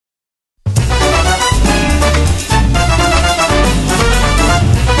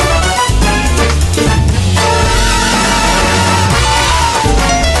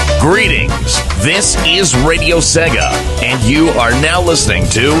This is Radio Sega, and you are now listening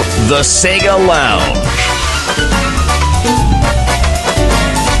to The Sega Lounge.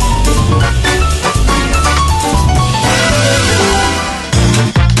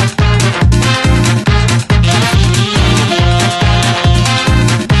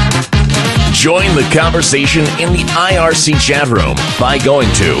 Join the conversation in the IRC chat room by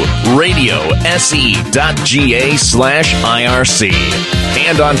going to radiose.ga/IRC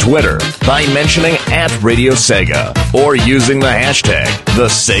and on Twitter by mentioning @Radio Sega or using the hashtag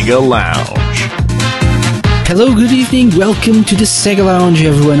 #TheSegaLounge. Hello, good evening, welcome to the Sega Lounge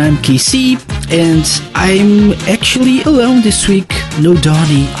everyone, I'm KC, and I'm actually alone this week, no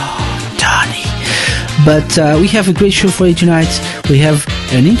Donnie. Donnie. But we have a great show for you tonight. We have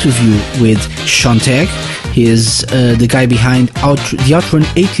an interview with Tagg. He is the guy behind the Outrun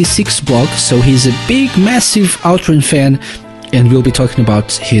 86 blog, so he's a big, massive Outrun fan, and we'll be talking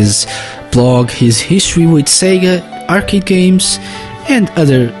about his blog, his history with Sega, arcade games, and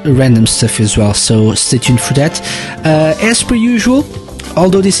other random stuff as well, so stay tuned for that. As per usual,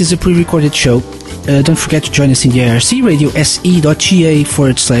 although this is a pre-recorded show, don't forget to join us in the IRC,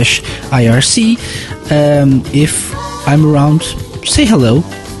 radiose.ga/IRC. If I'm around, say hello.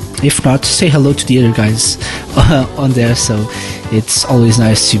 If not, say hello to the other guys on there, so it's always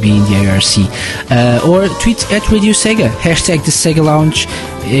nice to be in the IRC. Or tweet at Radio Sega, hashtag the Sega Lounge,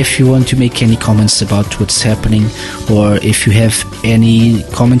 if you want to make any comments about what's happening, or if you have any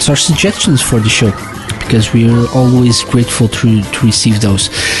comments or suggestions for the show, because we are always grateful to receive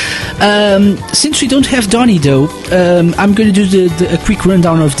those. Since we don't have Donnie though, I'm going to do a quick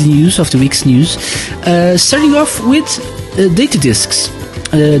rundown of the news, of the week's news, starting off with Data Discs.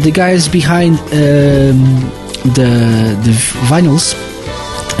 The guys behind the vinyls,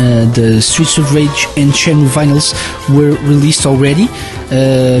 the Streets of Rage and Shenmue vinyls were released already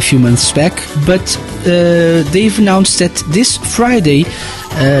a few months back, but they've announced that this Friday,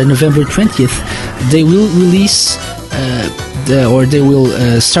 November 20th, they will release they will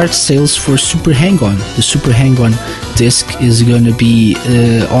start sales for Super Hang-On. The Super Hang-On disc is going to be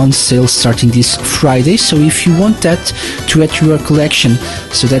on sale starting this Friday, so if you want that to add to your collection,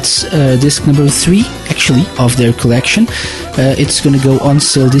 so that's disc number 3 actually of their collection, it's going to go on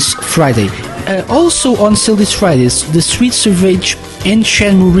sale this Friday. Also on sale this Friday is the Streets of Rage and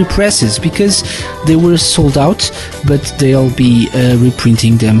Shenmue represses, because they were sold out, but they'll be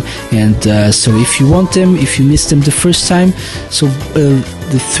reprinting them, and so if you want them, if you missed them the first time, so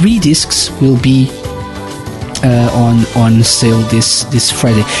the 3 discs will be on sale this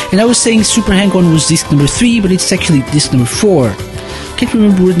Friday. And I was saying Super Hang-On was disc number 3, but it's actually disc number 4. Can't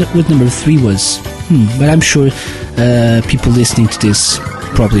remember what number 3 was, but I'm sure people listening to this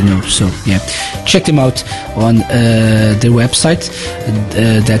probably know, so yeah, check them out on their website.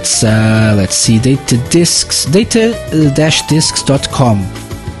 That's let's see, data-discs.com.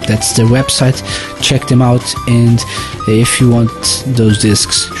 That's their website. Check them out, and if you want those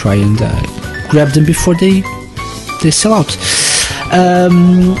discs, try and grab them before they sell out.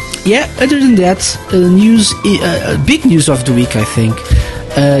 Other than that, big news of the week, I think.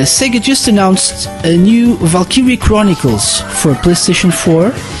 Sega just announced a new Valkyria Chronicles for PlayStation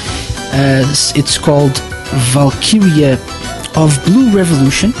 4. It's called Valkyria of Blue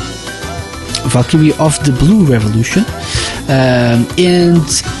Revolution. Valkyria of the Blue Revolution.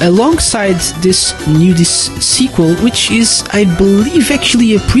 And alongside this sequel, which is, I believe,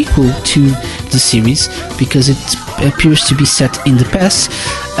 actually a prequel to the series, because it appears to be set in the past.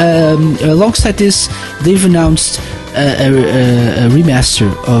 Alongside this, they've announced a remaster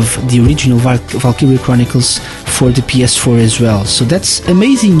of the original Valkyria Chronicles for the PS4 as well. So that's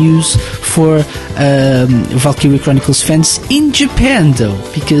amazing news for Valkyria Chronicles fans in Japan, though,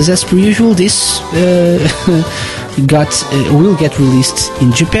 because as per usual, this will get released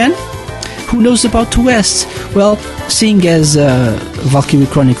in Japan. Who knows about the West? Well, seeing as Valkyria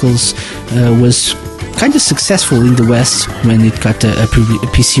Chronicles was kind of successful in the West when it got a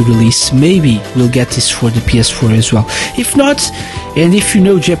PC release, maybe we'll get this for the PS4 as well. If not, and if you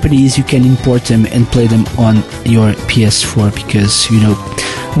know Japanese, you can import them and play them on your PS4, because, you know,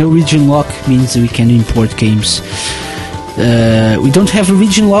 no region lock means that we can import games. We don't have a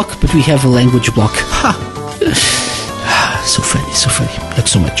region lock, but we have a language block. Ha! So funny, not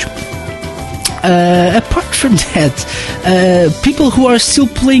so much. Apart from that, people who are still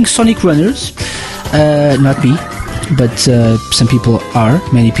playing Sonic Runners, not me, but some people are,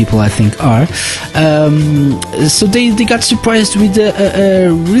 many people I think are, so they got surprised with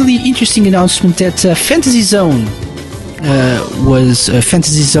a really interesting announcement that Fantasy Zone was a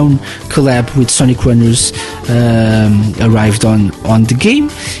Fantasy Zone collab with Sonic Runners arrived on the game,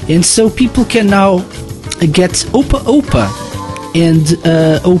 and so people can now get Opa Opa and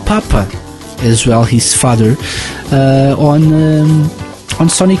Opapa as well, his father, on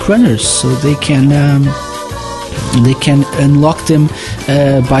Sonic Runners, so they can unlock them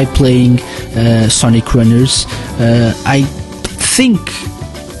by playing Sonic Runners. I think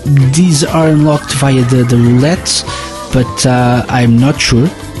these are unlocked via the roulette, but I'm not sure.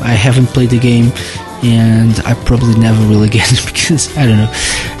 I haven't played the game, and I probably never will again because I don't know.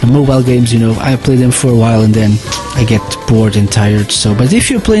 Mobile games, I play them for a while and then I get bored and tired. So, but if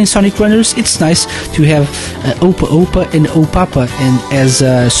you're playing Sonic Runners, it's nice to have Opa Opa and Opapa and as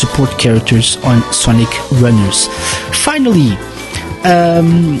support characters on Sonic Runners. Finally,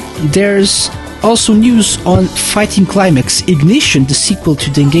 there's also news on Fighting Climax Ignition, the sequel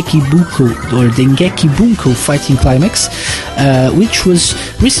to Dengeki Bunko Fighting Climax, which was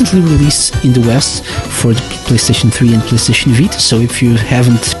recently released in the West for the PlayStation 3 and PlayStation Vita. So if you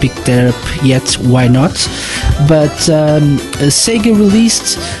haven't picked that up yet, why not? But Sega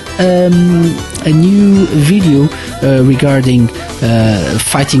released a new video regarding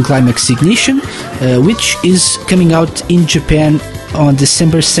Fighting Climax Ignition, which is coming out in Japan on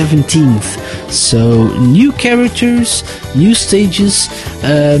December 17th. So new characters, new stages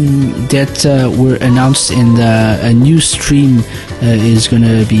that were announced, and a new stream is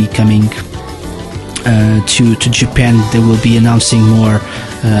gonna be coming to Japan. They will be announcing more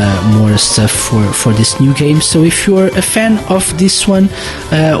stuff for this new game. So if you're a fan of this one,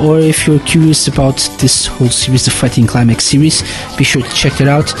 or if you're curious about this whole series, the Fighting Climax series, be sure to check it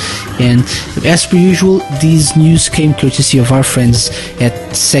out. And as per usual, these news came courtesy of our friends at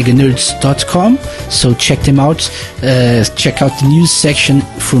SegaNerds.com. So check them out. Check out the news section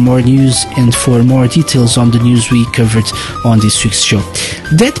for more news and for more details on the news we covered on this week's show.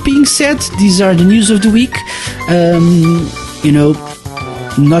 That being said, these are the news of the week.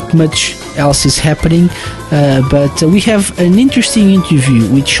 Not much else is happening, but we have an interesting interview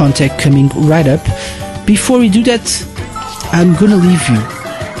with Sean Tagg coming right up. Before we do that, I'm gonna leave you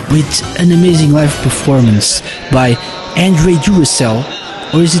with an amazing live performance by Andre Duracell,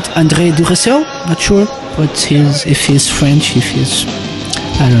 or is it André Duracell? Not sure, but if he's French,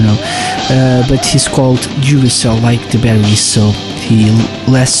 I don't know, but he's called Duracell like the battery, so he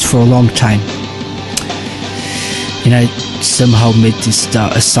lasts for a long time. And I somehow made this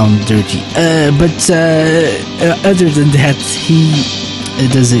sound dirty. But other than that, he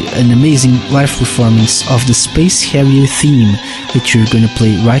does an amazing live performance of the Space Harrier theme, which you're going to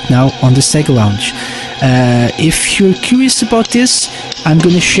play right now on the Sega Lounge. If you're curious about this, I'm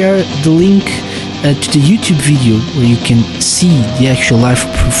going to share the link to the YouTube video where you can see the actual live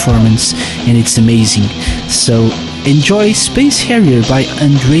performance, and it's amazing. So enjoy Space Harrier by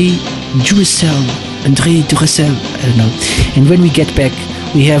André Duracell, I don't know. And when we get back,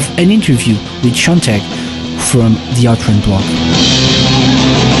 we have an interview with Sean Tagg from the Outrun blog.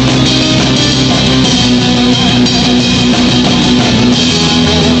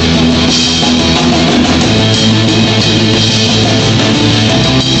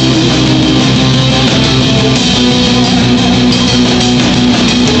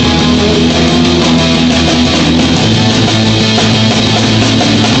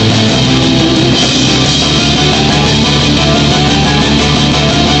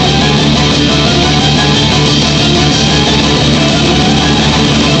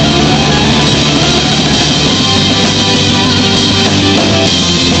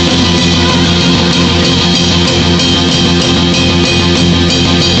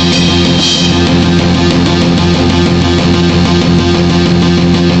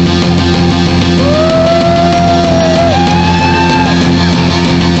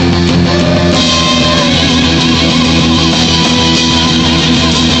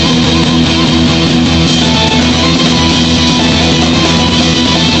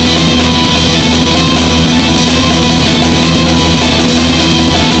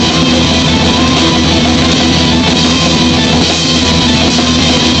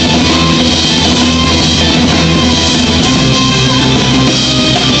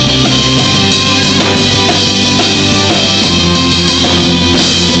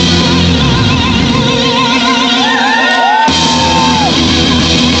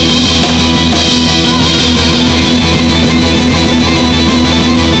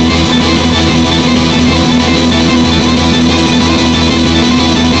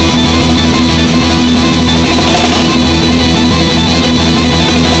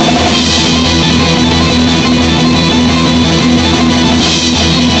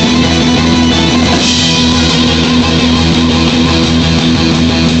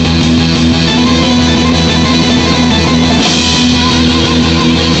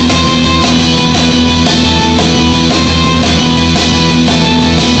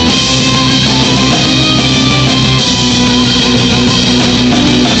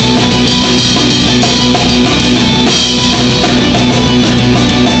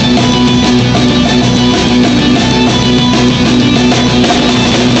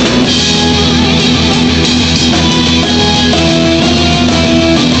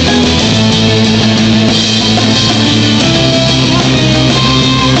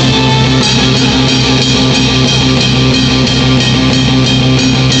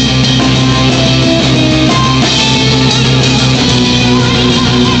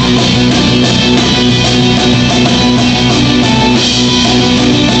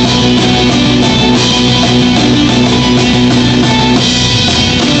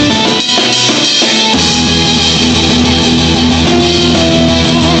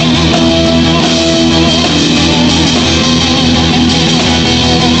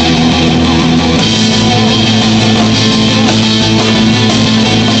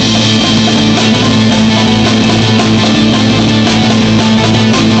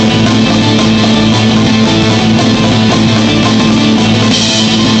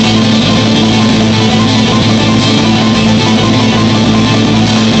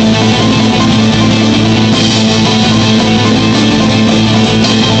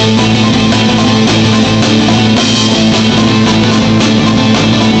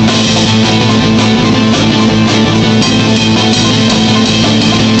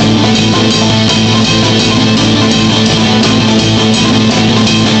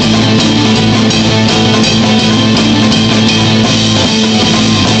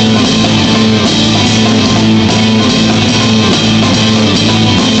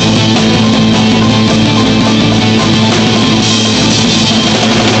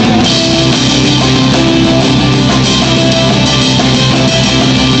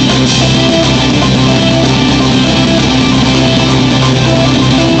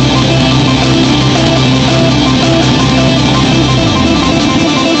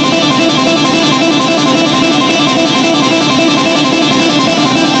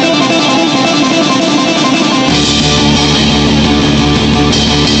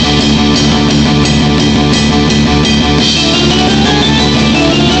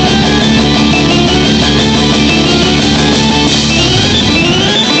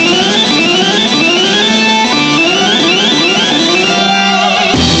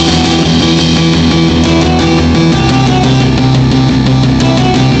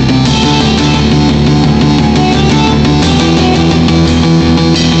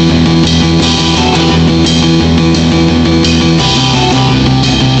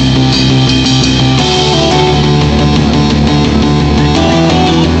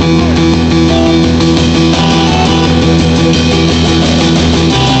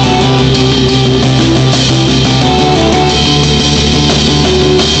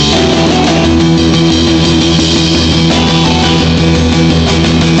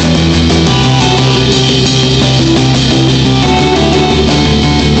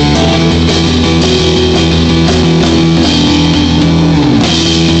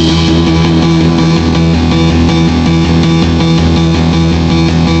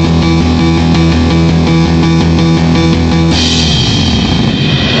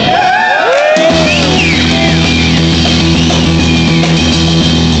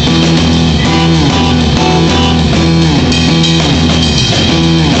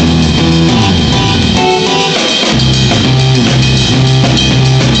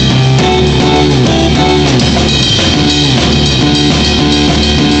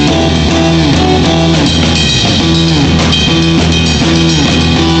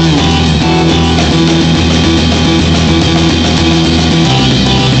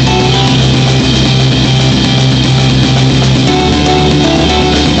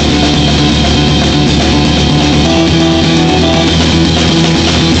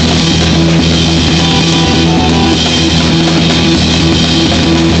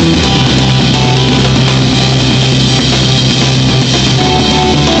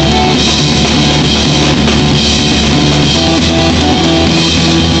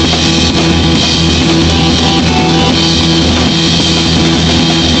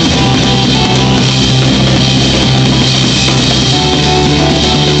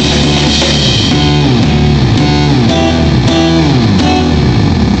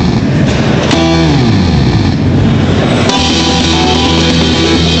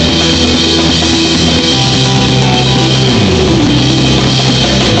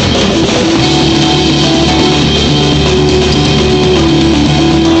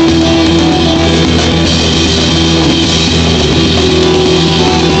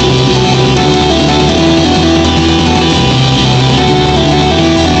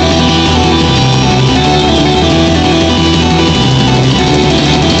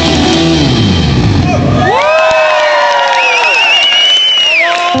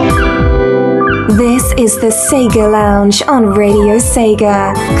 Sega Lounge on Radio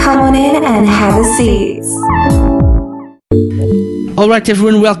Sega. Come on in and have a seat. Alright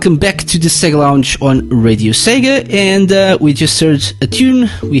everyone, welcome back to the Sega Lounge on Radio Sega, and we just heard a tune.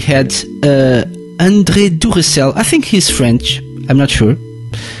 We had André Duracell. I think he's French, I'm not sure.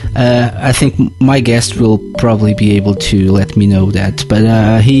 I think my guest will probably be able to let me know that,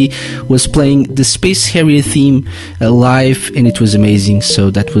 but he was playing the Space Harrier theme live, and it was amazing.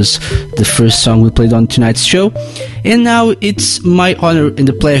 So that was the first song we played on tonight's show, and now it's my honor and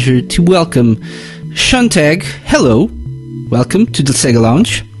the pleasure to welcome Tagg. Hello, welcome to the Sega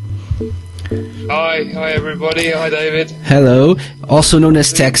Lounge. Hi everybody. Hi David. Hello, also known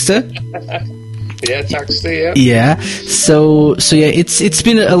as Texter. Yeah, Taxi, yeah. Yeah. So yeah, it's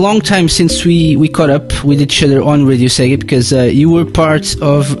been a long time since we caught up with each other on Radio Sega, because you were part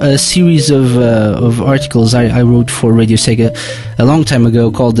of a series of articles I wrote for Radio Sega a long time ago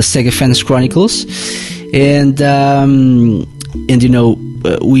called the Sega Fans Chronicles, and you know,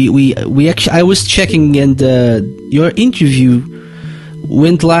 we actually, I was checking, and your interview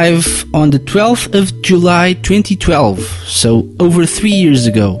went live on the 12th of July 2012, so over 3 years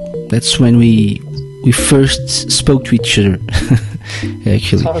ago. That's when we first spoke to each other.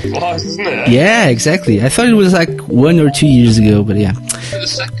 Actually, Time flies, isn't it? yeah, exactly. I thought it was like 1 or 2 years ago, but yeah. Was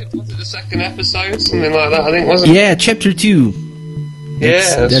it the second episode, something like that? I think, wasn't it? Yeah, chapter 2.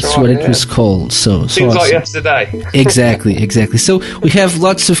 That's right, what it was called. So seems awesome. like yesterday. Exactly. So we have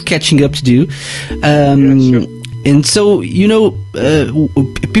lots of catching up to do. Sure. And so, you know,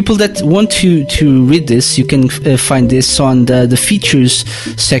 people that want to read this, you can find this on the features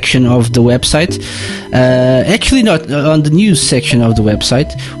section of the website. Actually, not on the news section of the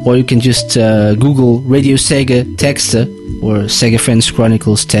website, or you can just Google Radio Sega Texter or Sega Fans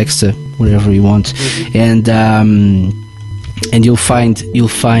Chronicles Texter, whatever you want, and you'll find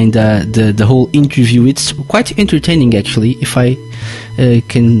the whole interview. It's quite entertaining, actually, if I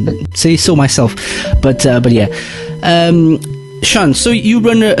can say so myself. But yeah, Sean, so you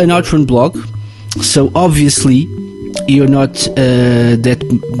run an Outrun blog, so obviously you're not that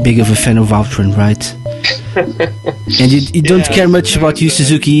big of a fan of Outrun, right? And you don't care much about Yu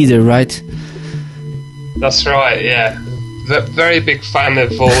Suzuki either, right? That's right, yeah. Very big fan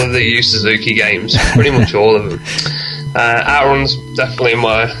of all of the Yu Suzuki games, pretty much all of them. Outrun's definitely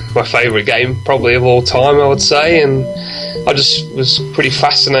my favourite game, probably of all time, I would say, and I just was pretty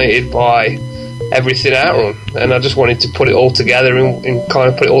fascinated by everything Outrun, and I just wanted to put it all together and kind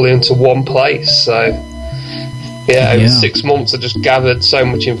of put it all into one place. So yeah, over 6 months I just gathered so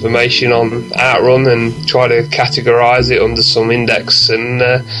much information on Outrun and tried to categorise it under some index, and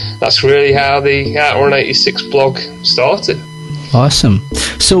that's really how the Outrun 86 blog started. Awesome.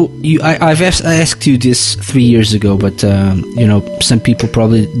 So I asked you this 3 years ago, but you know, some people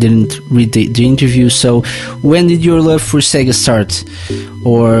probably didn't read the interview. So when did your love for Sega start,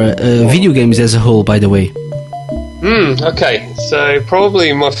 or video games as a whole, by the way? Okay, so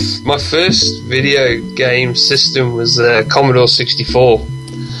probably my first video game system was Commodore 64.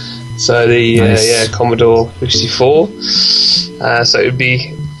 So the nice. Commodore 64. So it would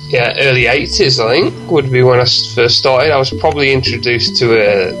be early 80s, I think, would be when I first started. I was probably introduced to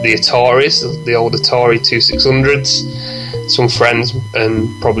the Ataris, the old Atari 2600s. Some friends, and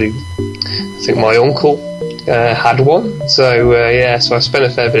probably, I think my uncle had one. So so I spent a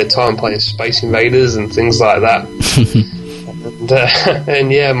fair bit of time playing Space Invaders and things like that.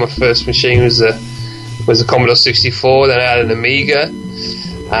 and yeah, my first machine was a Commodore 64. Then I had an Amiga,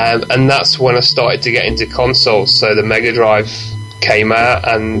 and that's when I started to get into consoles. So the Mega Drive came out,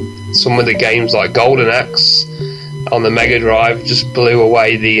 and some of the games like Golden Axe on the Mega Drive just blew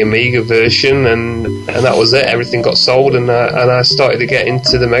away the Amiga version, and that was it. Everything got sold, and I started to get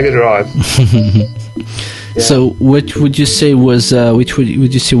into the Mega Drive. Yeah. So what would you say was which would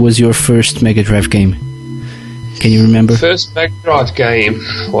you say was your first Mega Drive game? Can you remember? First Mega Drive game?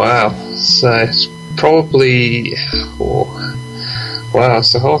 Wow. So it's probably wow,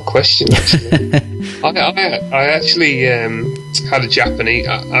 it's a hard question, actually. I actually had a Japanese.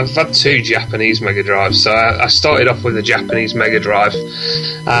 I've had 2 Japanese Mega Drives. So I started off with a Japanese Mega Drive,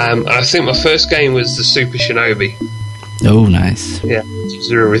 and I think my first game was the Super Shinobi. Oh, nice. Yeah, it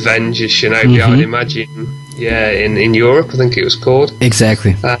was a Revenge of Shinobi, I would imagine. Yeah, in Europe, I think it was called.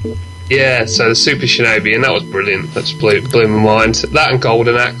 Exactly. Yeah, so the Super Shinobi, and that was brilliant. That just blew my mind. That and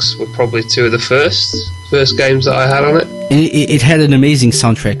Golden Axe were probably 2 of the first games that I had on it. It had an amazing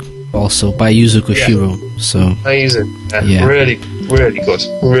soundtrack also by Yuzo Koshiro. So amazing. Yeah. Really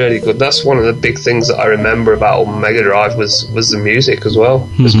good. That's one of the big things that I remember about Mega Drive was the music as well.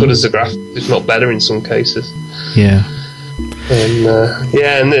 As good as the graphics, if not better in some cases. Yeah.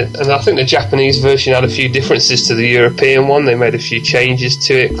 And and I think the Japanese version had a few differences to the European one. They made a few changes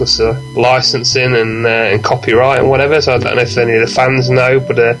to it because of licensing and copyright and whatever. So I don't know if any of the fans know,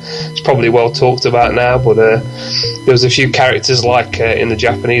 but it's probably well talked about now. But there was a few characters like in the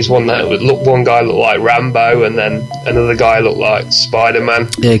Japanese one that one guy looked like Rambo, and then another guy looked like Spider-Man.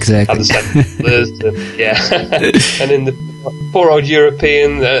 Yeah, exactly. Had the same colours, and in the poor old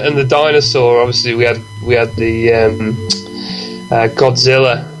European and the dinosaur, obviously we had the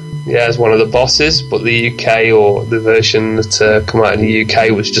Godzilla, as one of the bosses, but the UK or the version that come out in the UK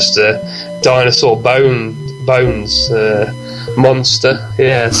was just a dinosaur bones monster.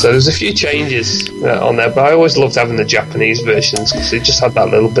 So there's a few changes on there, but I always loved having the Japanese versions because it just had that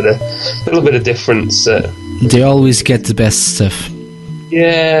little bit of difference. They always get the best stuff.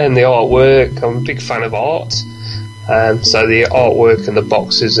 Yeah, and the artwork. I'm a big fan of art. So the artwork and the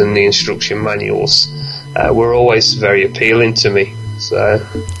boxes and the instruction manuals were always very appealing to me. So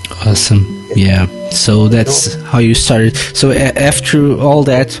awesome, yeah. So that's how you started. So after all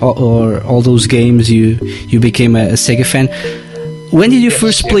that, or all those games, you became a Sega fan. When did you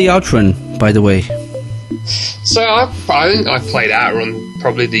first play Outrun, by the way? So I think I played Outrun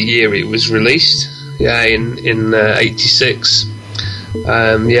probably the year it was released. Yeah, in '86.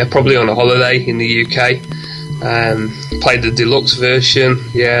 Probably on a holiday in the UK. Played the deluxe version,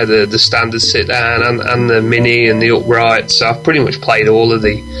 the standard sit down and the mini and the upright. So I've pretty much played all of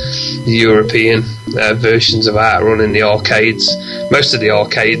the European versions of Outrun in the arcades. Most of the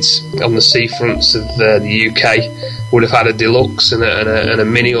arcades on the seafronts of the UK would have had a deluxe and a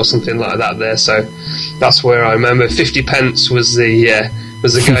mini or something like that there. So that's where I remember 50 pence was the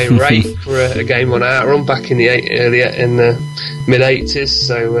going rate for a game on Outrun back in the mid 80s.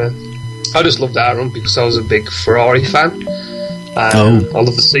 So I just loved Outrun because I was a big Ferrari fan. I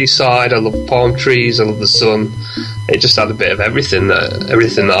love the seaside, I love palm trees, I love the sun. It just had a bit of everything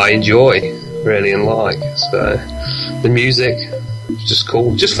that I enjoy really and like. So the music was just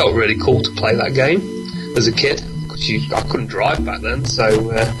cool. Just felt really cool to play that game as a kid because I couldn't drive back then.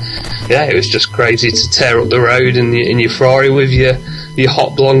 So it was just crazy to tear up the road in your Ferrari with your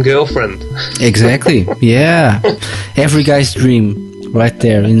hot blonde girlfriend. Exactly. Yeah, every guy's dream. Right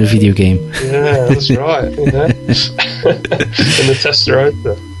there in the video game. Yeah, that's right. In the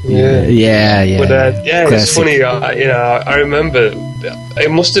Testarossa. Yeah. But it's funny. I remember it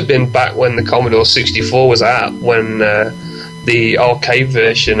must have been back when the Commodore 64 was out, when the arcade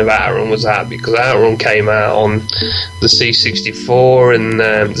version of Outrun was out, because Outrun came out on the C64 and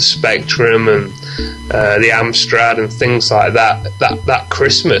the Spectrum and the Amstrad and things like that. That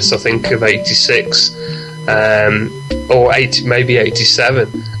Christmas, I think, of '86. Or maybe 87.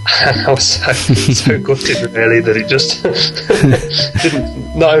 I was so gutted really that it just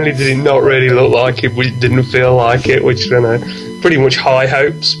didn't. Not only did it not really look like it, but it didn't feel like it, which pretty much high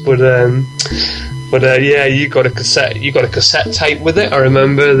hopes. But you got a cassette tape with it. I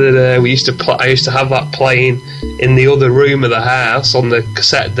remember that I used to have that playing in the other room of the house on the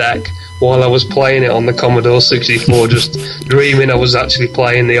cassette deck while I was playing it on the Commodore 64, just dreaming I was actually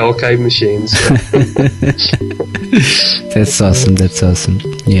playing the arcade machines. That's awesome.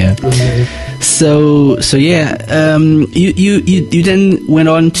 Yeah. So you then went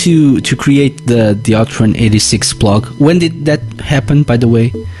on to create the Outrun 86 blog. When did that happen, by the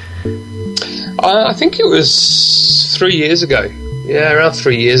way? I think it was 3 years ago. Yeah, around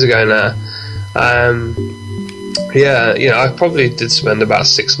 3 years ago now. I probably did spend about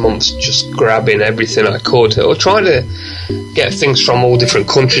 6 months just grabbing everything I could, or trying to get things from all different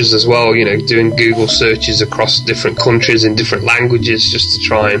countries as well, doing Google searches across different countries in different languages just to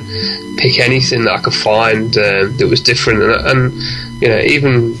try and pick anything that I could find that was different. And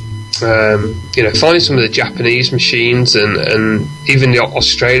even finding some of the Japanese machines and even the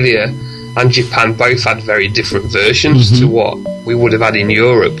Australia and Japan both had very different versions to what we would have had in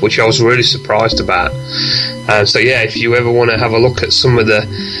Europe, which I was really surprised about. If you ever want to have a look at some of the,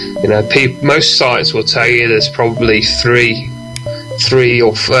 most sites will tell you there's probably three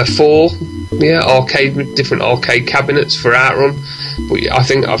or four, different arcade cabinets for Outrun, but I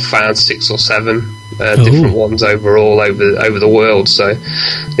think I've found 6 or 7 different ones overall over the world. So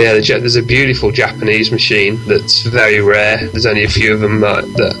there's a beautiful Japanese machine that's very rare. There's only a few of them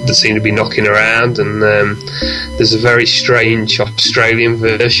that seem to be knocking around, and there's a very strange Australian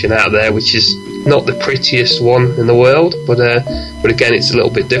version out there which is not the prettiest one in the world, but again it's a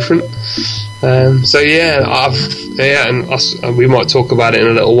little bit different. And we might talk about it in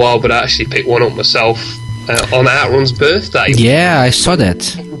a little while, but I actually picked one up myself on Outrun's birthday. Yeah, I saw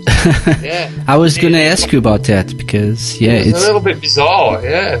that. Yeah. I was going to ask you about that because, it's a little bit bizarre.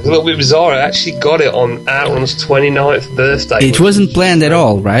 Yeah, it's a little bit bizarre. I actually got it on Outrun's 29th birthday. It wasn't planned at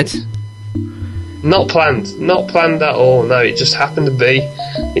all, right? Not planned at all. No, it just happened to be.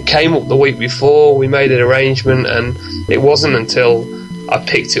 It came up the week before. We made an arrangement, and it wasn't until I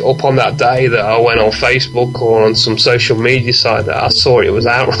picked it up on that day that I went on Facebook or on some social media site that I saw it was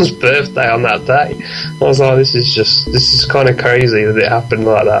Outrun's birthday on that day. I was like, this is kind of crazy that it happened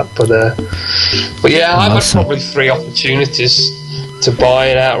like that. But yeah, I've had probably 3 opportunities to buy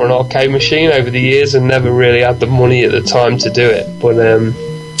an Outrun arcade machine over the years and never really had the money at the time to do it.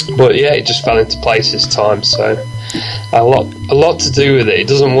 But yeah, it just fell into place this time. So a lot to do with it. It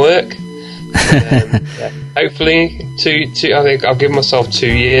doesn't work. Yeah. Hopefully, I think I'll give myself 2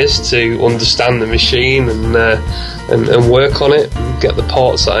 years to understand the machine and work on it and get the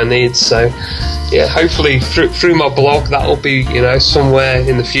parts that I need. So yeah, hopefully through my blog that'll be somewhere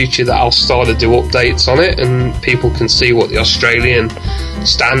in the future that I'll start to do updates on it and people can see what the Australian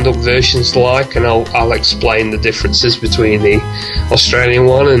stand-up version's like, and I'll explain the differences between the Australian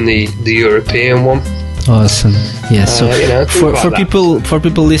one and the European one. Awesome. Yeah. So for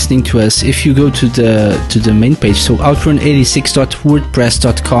people listening to us, if you go to the main page, so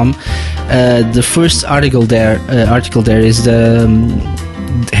outrun86.wordpress.com, the first article there is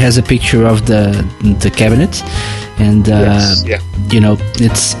has a picture of the cabinet, and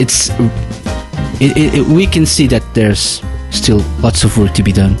we can see that there's still lots of work to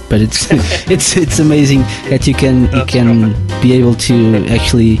be done, but it's amazing that you can be able to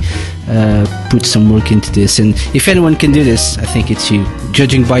actually put some work into this. And if anyone can do this, I think it's you,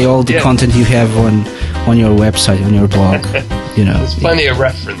 judging by all the content you have on your website, on your blog. There's plenty of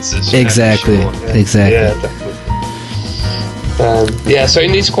references. Exactly. Yeah, definitely. So it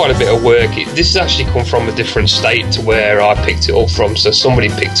needs quite a bit of work. This has actually come from a different state to where I picked it up from. So somebody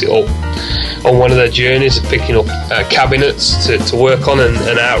picked it up on one of their journeys of picking up cabinets to work on, and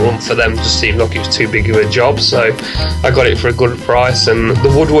Outrun for them just seemed like it was too big of a job. So I got it for a good price, and the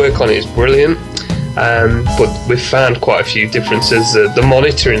woodwork on it is brilliant. But we've found quite a few differences. The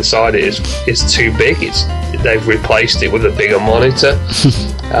monitor inside it is too big. They've replaced it with a bigger monitor.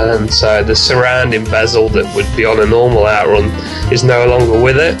 So the surrounding bezel that would be on a normal Outrun is no longer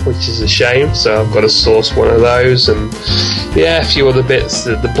with it, which is a shame. So I've got to source one of those, and a few other bits.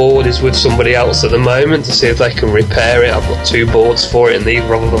 The board is with somebody else at the moment to see if they can repair it. I've got 2 boards for it, and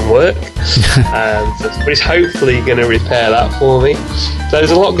neither of them work. But he's hopefully going to repair that for me. So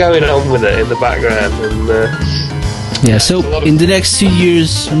there's a lot going on with it in the background, and so in the next 2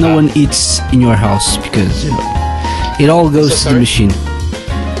 years, no one eats in your house because it all goes to the machine.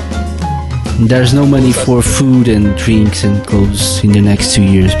 There's no money for food and drinks and clothes in the next 2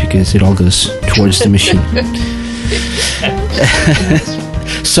 years because it all goes towards the machine.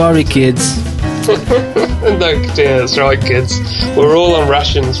 Sorry, kids. No, that's right, kids. We're all on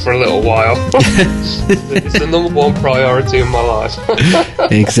rations for a little while. It's the number 1 priority in my life.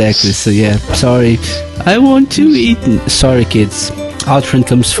 Exactly. So sorry. I want to eat. Sorry, kids. Outrun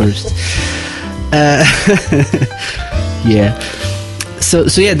comes first. So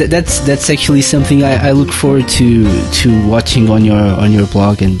that's actually something I look forward to watching on your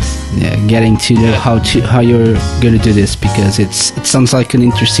blog and getting to know how you're going to do this, because it sounds like an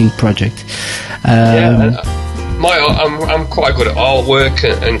interesting project. I'm quite good at artwork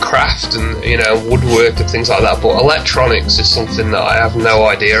and craft and woodwork and things like that, but electronics is something that I have no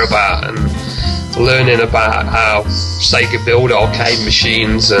idea about, and learning about how Sega build arcade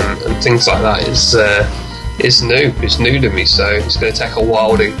machines and things like that is new. It's new to me, so it's going to take a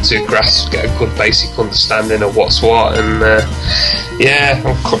while to grasp, get a good basic understanding of what's what. And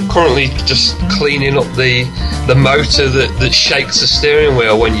I'm currently just cleaning up the motor that shakes the steering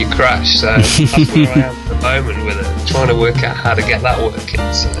wheel when you crash. So that's where I am at the moment with it, trying to work out how to get that working.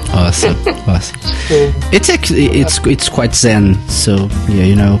 So. Awesome. It's actually it's quite zen. So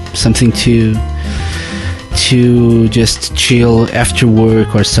something to just chill after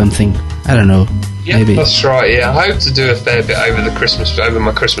work or something. I don't know. Yeah, maybe. That's right. Yeah, I hope to do a fair bit over my Christmas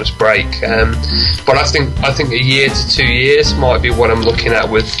break. But I think a year to 2 years might be what I'm looking at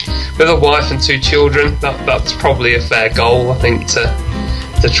with a wife and 2 children. That's probably a fair goal, I think, to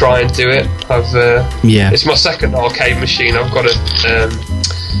try and do it. It's my second arcade machine. I've got a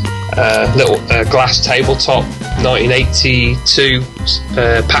little glass tabletop 1982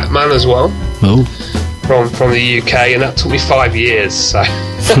 Pac-Man as well. Oh. From the UK, and that took me 5 years. So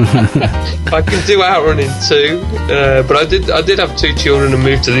I can do Outrun in 2, but I did have 2 children and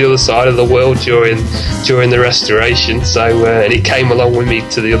moved to the other side of the world during the restoration. So and it came along with me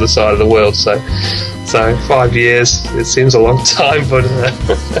to the other side of the world. So So 5 years, it seems a long time, but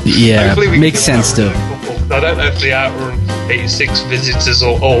yeah, hopefully we makes can sense though. I don't know if the Outrun 86 visitors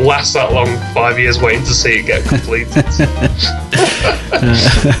will last that long. 5 years waiting to see it get completed.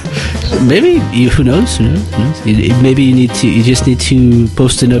 Maybe who knows? Maybe you just need to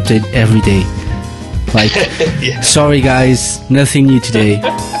post an update every day. Like, sorry guys, nothing new today.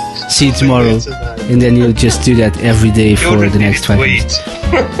 See you tomorrow, and then you'll just do that every day for the next 5 years.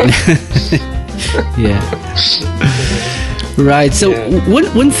 Yeah. Right. So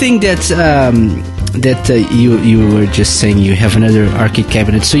one thing that you were just saying, you have another arcade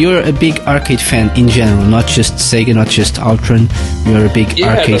cabinet. So you're a big arcade fan in general, not just Sega, not just Outrun. You're a big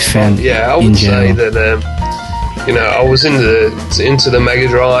arcade fan. Yeah, I would say that. I was into the Mega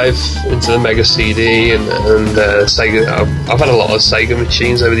Drive, into the Mega CD, and Sega. I've had a lot of Sega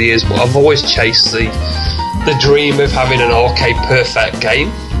machines over the years, but I've always chased the dream of having an arcade perfect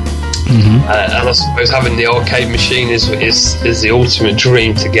game. Mm-hmm. And I suppose having the arcade machine is the ultimate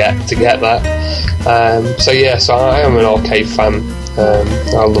dream to get that. So I am an arcade fan.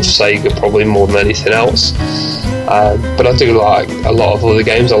 I love Sega probably more than anything else. But I do like a lot of other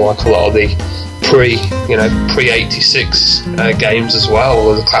games. I like a lot of the pre-86 games as well, all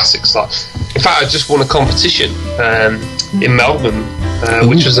of the classics. In fact, I just won a competition in Melbourne,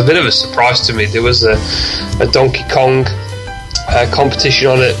 which was a bit of a surprise to me. There was a Donkey Kong competition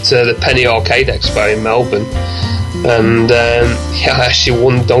on at the Penny Arcade Expo in Melbourne, and I actually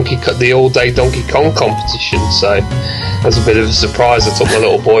won the all-day Donkey Kong competition. So that was a bit of a surprise. I took my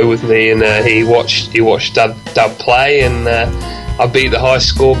little boy with me, and he watched Dad play, and I beat the high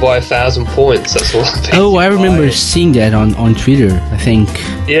score by 1,000 points. That's all I beat. Oh, I remember seeing that on Twitter, I think.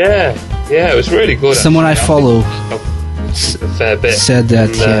 Yeah, it was really good. Someone I follow a fair bit said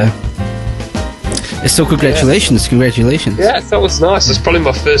that, So congratulations. Yeah, that was nice. It's probably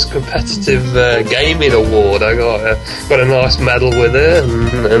my first competitive gaming award. I got a nice medal with it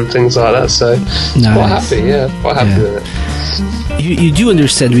and things like that. So nice. Quite happy with it. You do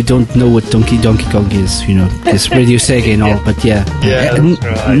understand we don't know what Donkey Kong is, it's Radio Sega and all, but that's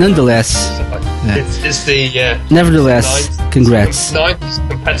right. Nonetheless, it's the nevertheless, congrats. 90s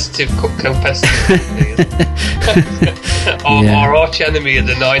competitive. Our arch enemy in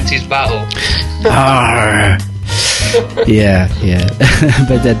the 90s battle. Yeah.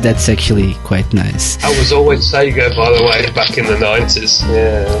 But that's actually quite nice. I was always Sega, by the way, back in the 90s.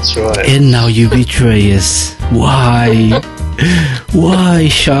 Yeah, that's right. And now you betray us. Why? Why,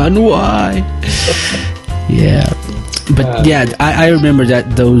 Sean? Why? Yeah. But I remember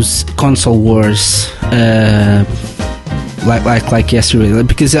that those console wars like yesterday,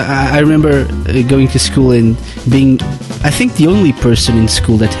 because I remember going to school and being, I think, the only person in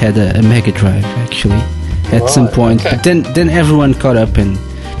school that had a Mega Drive actually at some point. Okay. But then everyone caught up, and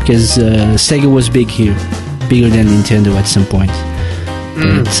because Sega was big here, bigger than Nintendo at some point.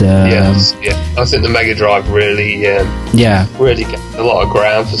 But, I think the Mega Drive really really got a lot of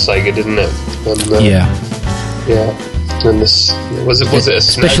ground for Sega, didn't it? And, and this was it a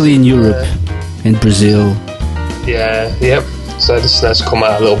especially SNES? In Europe and Brazil. So the SNES come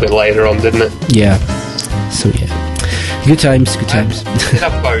out a little bit later on, didn't it? Good times. I did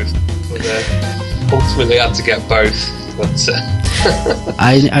have both, but ultimately I had to get both. But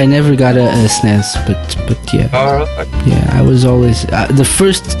I never got a SNES, but yeah. Alright. Yeah, I was always the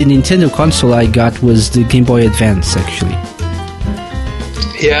first Nintendo console I got was the Game Boy Advance, actually.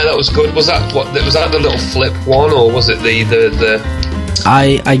 Yeah, that was good. Was that the little flip one, or was it the?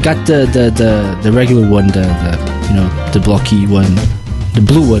 I got the regular one, the blocky one, the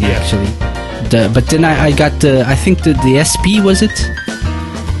blue one actually. But then I got the SP, was it?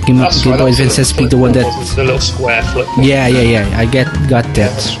 Game Boy Advance SP, the one that the little square flip one. Yeah. I got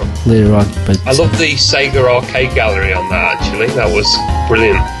that later on. But I love the Sega Arcade Gallery on that. Actually, that was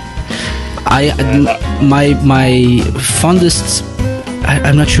brilliant. My fondest.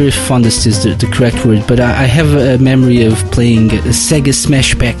 I'm not sure if fondest is the correct word, but I have a memory of playing a Sega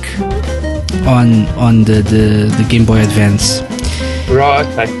Smash Pack on the Game Boy Advance. Right,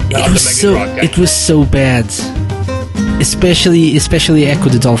 okay. It was so bad, especially Echo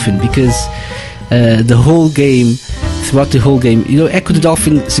the Dolphin, because throughout the whole game, Echo the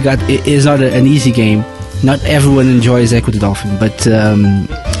Dolphin is not an easy game. Not everyone enjoys Echo the Dolphin, but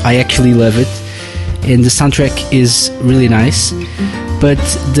I actually love it, and the soundtrack is really nice. But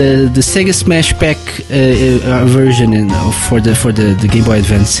the Sega Smash Pack version for the Game Boy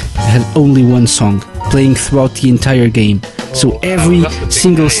Advance had only one song playing throughout the entire game. So every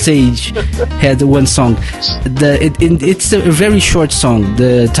single stage had one song. It's a very short song,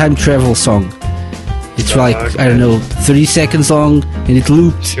 the time travel song. It's like, I don't know, 30 seconds long, and it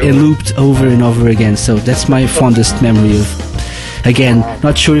looped and looped over and over again. So that's my fondest memory of. Again,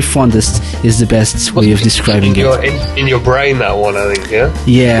 not sure if fondest is the best way of describing it. In your brain, that one, I think, yeah?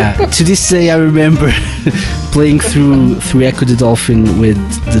 Yeah, to this day I remember playing through Echo the Dolphin with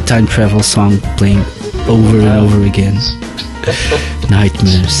the time travel song playing over and over again.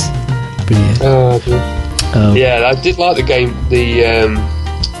 Nightmares. But yeah, I did like the game, the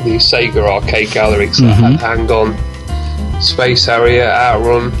Sega Arcade Gallery, because I had Hang On, Space Harrier,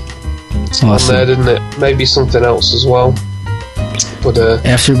 Outrun on there, didn't it? Maybe something else as well. But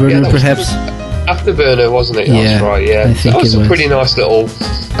Afterburner, perhaps. Afterburner, wasn't it? Yeah, that's right. Yeah, I think that was it a was. pretty nice little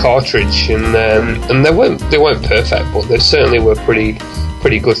cartridge, and they weren't perfect, but they certainly were pretty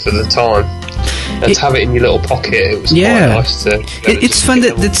good for the time. And to have it in your little pocket, it was quite nice to. It's fun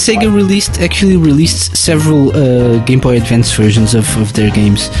that Sega actually released several Game Boy Advance versions of their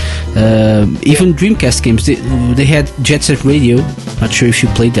games. Even Dreamcast games. They had Jet Set Radio. Not sure if you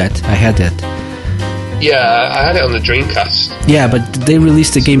played that. I had that. Yeah, I had it on the Dreamcast. Yeah, but they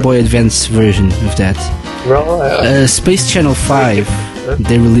released a Game Boy Advance version of that. Right. Space Channel 5,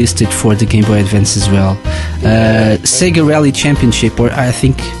 they released it for the Game Boy Advance as well. Sega Rally Championship, or I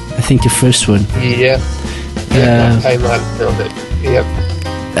think the first one. Yeah. That came out of it. Yep.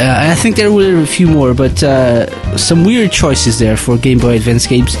 I think there were a few more, but some weird choices there for Game Boy Advance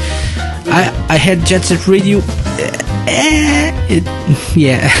games. I had Jet Set Radio.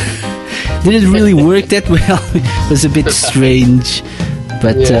 Didn't really work that well. It was a bit strange,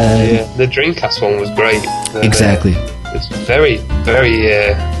 but the Dreamcast one was great. Exactly. It's very, very.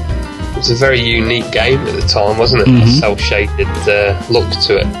 It was a very unique game at the time, wasn't it? A cel-shaded look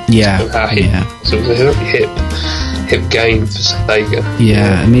to it. Yeah. So it was a very hip game for Sega.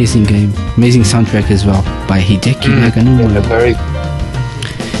 Yeah, amazing game, amazing soundtrack as well by Hideki Naganuma. Very.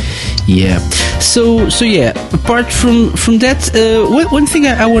 Yeah. So yeah. Apart from that, one thing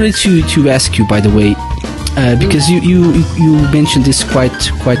I wanted to ask you, by the way, because you mentioned this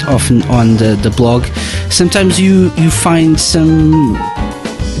quite often on the blog. Sometimes you find some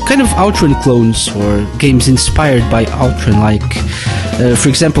kind of Outrun clones or games inspired by Outrun, like for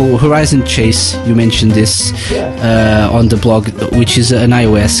example Horizon Chase. You mentioned this on the blog, which is an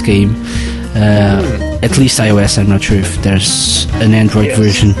iOS game. At least iOS. I'm not sure if there's an Android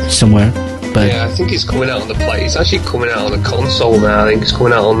version somewhere. But yeah, I think it's coming out on the Play. It's actually coming out on the console now. I think it's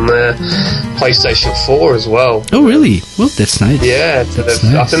coming out on the PlayStation 4 as well. Oh, really? Well, that's nice. Yeah, I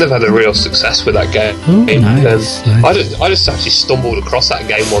think they've had a real success with that game. Oh, nice. I just actually stumbled across that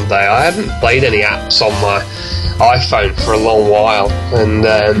game one day. I hadn't played any apps on my iPhone for a long while, and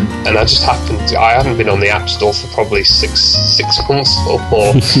I just I hadn't been on the App Store for probably six months or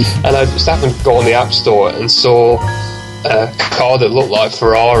more, and I just happened to go on the App Store and saw a car that looked like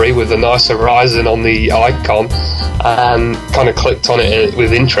Ferrari with a nice horizon on the icon, and kind of clicked on it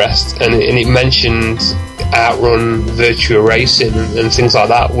with interest, and it mentioned Outrun, Virtua Racing and things like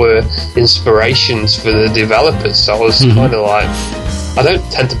that were inspirations for the developers. So I was kind of like, I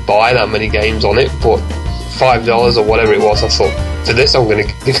don't tend to buy that many games on it, but $5 or whatever it was, I thought, for this I'm going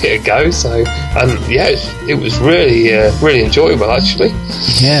to give it a go. So, and yeah, it was really enjoyable actually.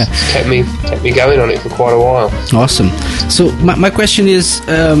 Yeah, kept me going on it for quite a while. Awesome. So my question is,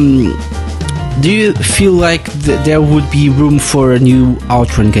 do you feel like there would be room for a new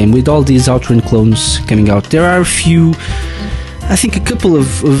Outrun game with all these Outrun clones coming out? There are I think a couple of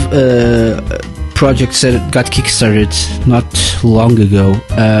projects that got kickstarted not long ago.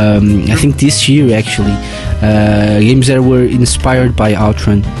 I think this year actually, games that were inspired by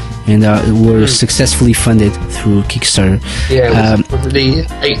Outrun and were successfully funded through Kickstarter. Yeah, the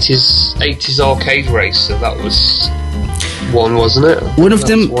 80s arcade race. So that was one, wasn't it? One of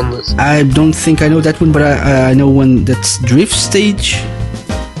them. I don't think I know that one, but I know one that's Drift Stage.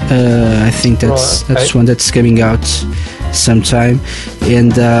 I think that's one that's coming out sometime,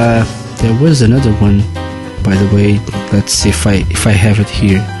 and there was another one, by the way. Let's see if I have it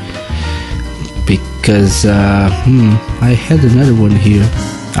here, because I had another one here.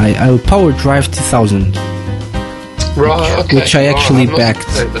 I Power Drive 2000, which I actually backed.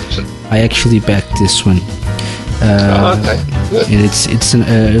 I actually backed this one. And it's a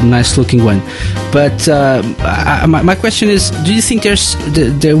nice looking one. But my question is, do you think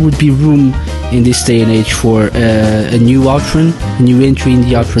there would be room in this day and age for a new Outrun, a new entry in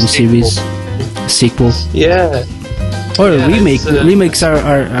the Outrun series, sequel? Yeah. Or a remake. Remakes are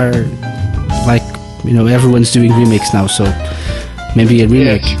like, everyone's doing remakes now, so maybe a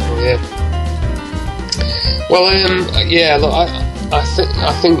remake. Yeah. Well, look, I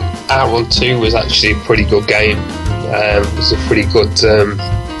think Outrun 2 was actually a pretty good game. It was a pretty good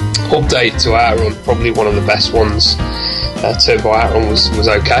update to Outrun, probably one of the best ones. Turbo Outrun was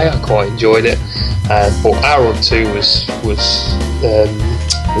okay. I quite enjoyed it, but Outrun 2 was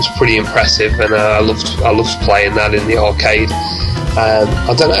pretty impressive, and I loved playing that in the arcade.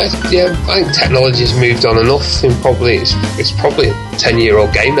 I don't know. Yeah, I think technology's moved on enough. And it's probably a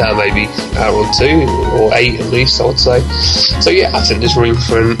 10-year-old game now, maybe Outrun 2 or 8 at least, I would say. So yeah, I think there's room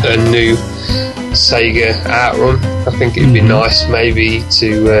for a new Sega Outrun. I think it'd be nice maybe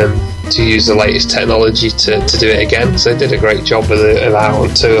to use the latest technology to do it again. So they did a great job of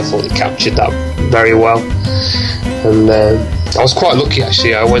Outrun 2. I thought they captured that very well, and I was quite lucky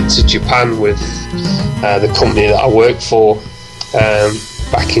actually. I went to Japan with the company that I worked for.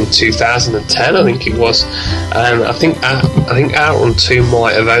 Back in 2010, I think it was, and I think Outrun 2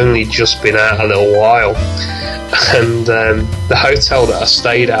 might have only just been out a little while, and the hotel that I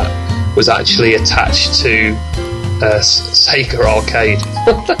stayed at was actually attached to Sega Arcade.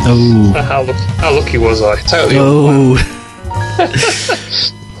 Oh. How lucky was I? Totally. Oh.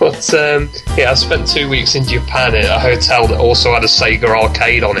 But yeah, I spent 2 weeks in Japan at a hotel that also had a Sega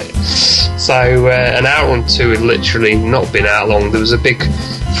Arcade on it. So an Outrun 2 had literally not been out long. There was a big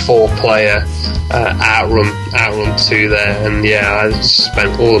 4-player Outrun 2 there, and yeah, I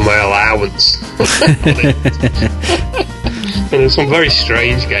spent all of my allowance on it. And there's some very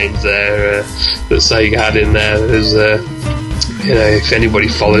strange games there that Sega had in there. There's if anybody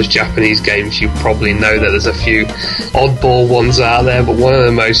follows Japanese games, you probably know that there's a few oddball ones out there, but one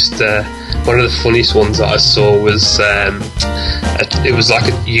of the funniest ones that I saw was it was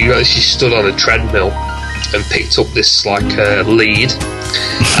like you actually stood on a treadmill and picked up this like lead,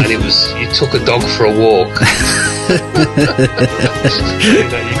 and it was you took a dog for a walk.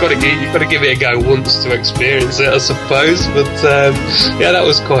 You've got to give it a go once to experience it, I suppose. But yeah, that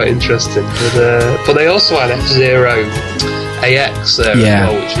was quite interesting. But they also had F-Zero AX there as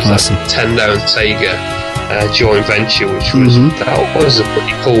well, which was awesome. Like Nintendo and Sega joint venture, which was that was a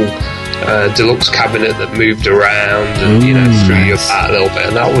pretty cool deluxe cabinet that moved around and threw you about a little bit,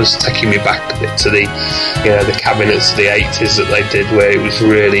 and that was taking me back a bit to the the cabinets of the 80s that they did, where it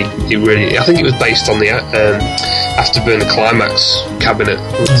really I think it was based on the Afterburner Climax cabinet,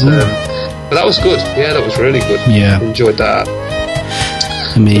 but that was good. Yeah, that was really good. Yeah, enjoyed that.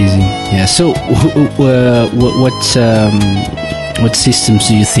 Amazing. Yeah. So, what systems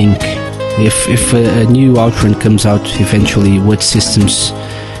do you think, if a new Outrun comes out eventually, what systems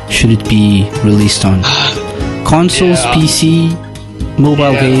should it be released on? Consoles, PC,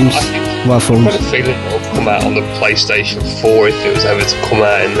 mobile games, mobile phones? I've got a feeling it'll come out on the PlayStation 4 if it was ever to come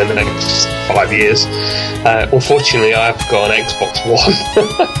out in the next 5 years. Unfortunately, I've got an Xbox One.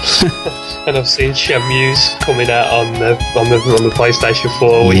 And I've seen Shenmue's coming out on the PlayStation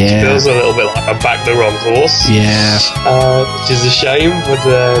 4, which feels a little bit like I backed the wrong horse. Yeah. Which is a shame, but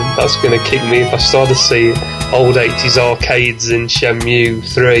that's going to kick me. If I start to see old 80s arcades in Shenmue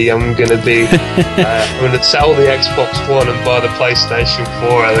 3, I'm going to be I'm going to sell the Xbox One and buy the PlayStation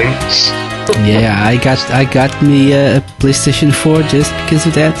 4, I think. Yeah, I got me a PlayStation 4 just because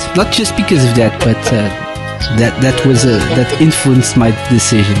of that. Not just because of that, but that influenced my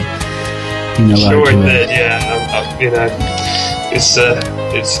decision. Sure it did, yeah. It's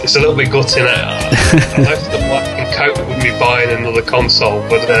a little bit gutting. I don't know if I can cope with me buying another console,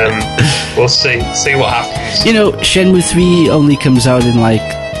 but we'll see what happens. Shenmue 3 only comes out in like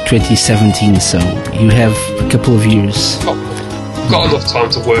 2017, so you have a couple of years. Got enough time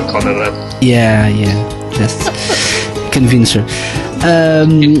to work on it then. Yeah, just convince her.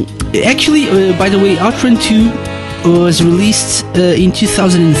 Actually, by the way, Outrun 2 was released in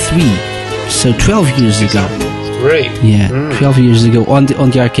 2003. So 12 years ago. Great. Yeah, 12 years ago on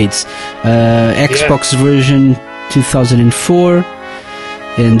the arcades. Xbox version 2004,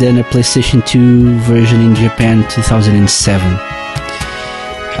 and then a PlayStation 2 version in Japan 2007.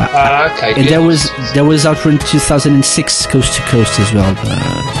 Okay. And there was Outrun 2006 coast to coast as well.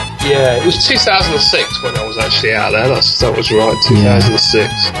 Yeah, it was 2006 when I was actually out there. That was right,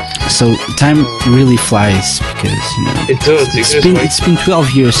 2006. So time really flies because it does. It's been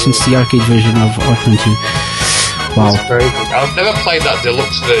 12 years since the arcade version of Outrun 2. Wow. That's very good. I've never played that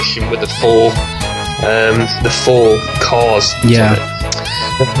deluxe version with the four cars. Yeah.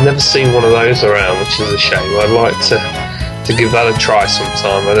 I've never seen one of those around, which is a shame. I'd like to give that a try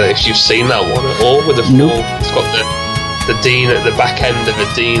sometime. I don't know if you've seen that one at all with the four. It's got the Dino, the back end of the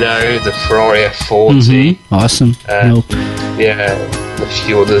Dino, the Ferrari F40. Awesome. Nope. Yeah, a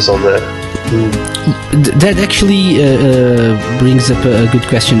few others on there. That actually brings up a good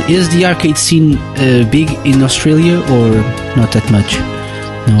question. Is the arcade scene big in Australia or not that much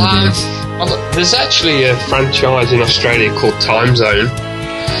nowadays? There's actually a franchise in Australia called Time Zone,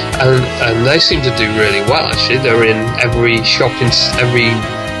 and they seem to do really well. Actually, they're in every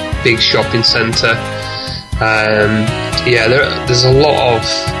big shopping centre. There's a lot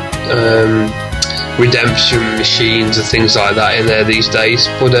of redemption machines and things like that in there these days.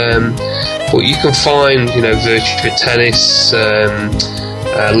 But you can find, Virtua Tennis,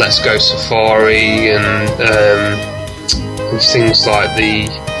 Let's Go Safari, and things like the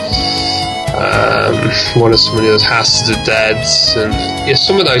what are some of the others, House of the Dead, and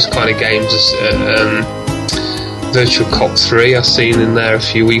some of those kind of games. Virtual Cop 3 I've seen in there a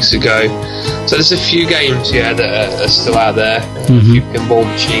few weeks ago. So there's a few games that are still out there. A few pinball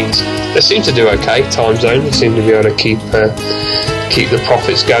machines. They seem to do okay. Time Zone, they seem to be able to keep the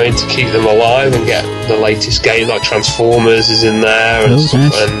profits going, to keep them alive and get the latest game, like Transformers is in there,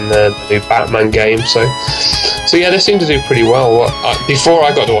 and the new Batman game. So yeah, they seem to do pretty well. Before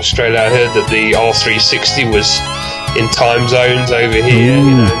I got to Australia, I heard that the R360 was in Time Zones over here,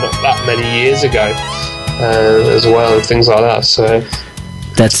 not that many years ago. As well, and things like that. So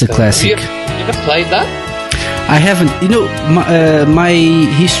that's a classic. Have you ever played that? I haven't. My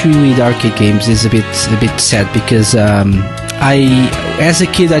history with arcade games is a bit sad because as a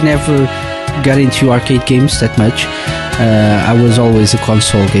kid, I never got into arcade games that much. I was always a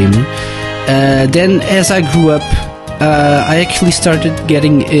console gamer. Then, as I grew up, I actually started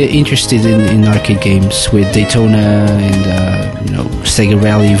getting interested in arcade games with Daytona and Sega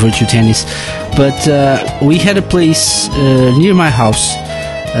Rally, Virtua Tennis. But we had a place near my house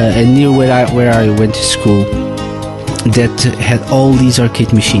and near where I went to school that had all these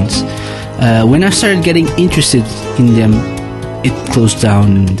arcade machines. When I started getting interested in them, it closed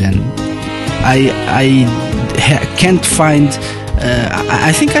down, and then I can't find.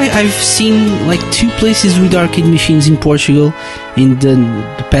 I think I've seen like 2 places with arcade machines in Portugal in the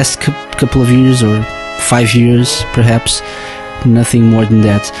past couple of years, or 5 years perhaps. Nothing more than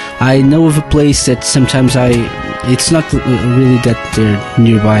that. I know of a place that sometimes it's not really that they're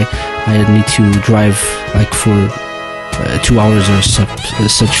nearby. I need to drive like for 2 hours or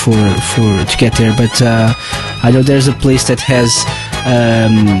such for to get there. But I know there's a place that has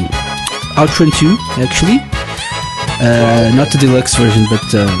Outrun 2 actually. Not the deluxe version, but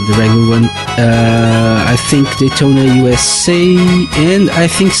the regular one. I think Daytona USA, and I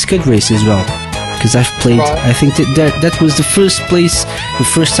think Scud Race as well, because I've played. I think that was the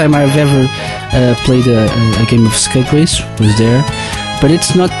first time I've ever played a game of Scud Race was there, but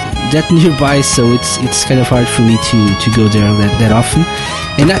it's not that nearby, so it's kind of hard for me to go there that often.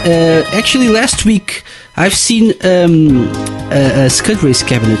 And actually, last week I've seen a Scud Race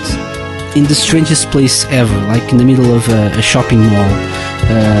cabinet in the strangest place ever, like in the middle of a shopping mall.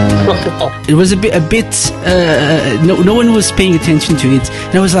 It was a bit no one was paying attention to it,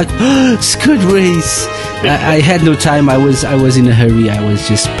 and I was like, Scud Race. I had no time. I was in a hurry. I was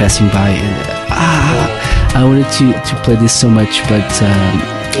just passing by, and I wanted to play this so much, but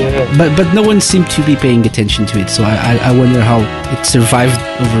no one seemed to be paying attention to it. So I wonder how it survived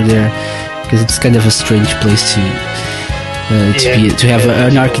over there, because it's kind of a strange place to have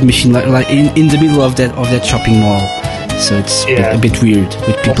an arcade machine like in the middle of that shopping mall. So it's a bit weird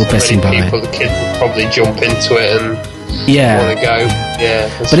with people passing by. The kids would probably jump into it and want to go. Yeah,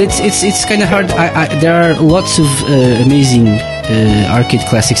 but it's kind of hard. There are lots of amazing arcade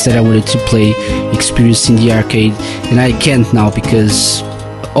classics that I wanted to play, experience in the arcade, and I can't now because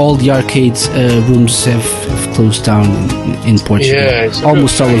all the arcade rooms have closed down in Portugal. Yeah,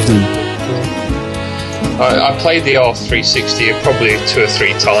 almost all of them. I played the R360 probably 2 or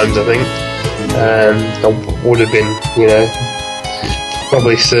 3 times, I think. I would have been,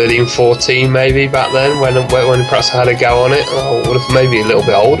 probably 13, 14 maybe back then when perhaps I had a go on it. I would have maybe a little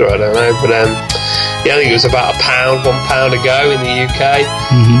bit older, I don't know. But I think it was about £1 a go in the UK.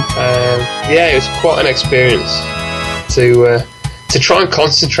 Mm-hmm. It was quite an experience to try and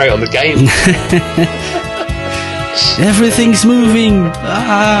concentrate on the game. Everything's moving.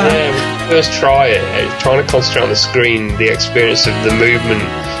 First try it. Trying to concentrate on the screen, the experience of the movement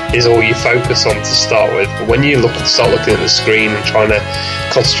is all you focus on to start with. But when you start looking at the screen and trying to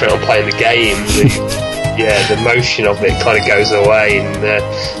concentrate on playing the game, the motion of it kind of goes away,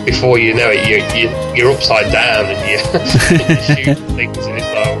 and before you know it, you're upside down and you shoot things, and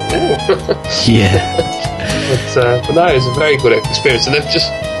it's like, ooh. Yeah. But no, it was a very good experience, and they've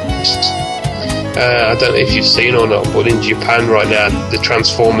just I don't know if you've seen or not, but in Japan right now, the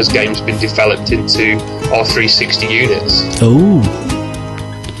Transformers game's been developed into R360 units. Oh.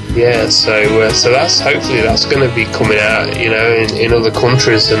 Yeah, so hopefully that's going to be coming out, in other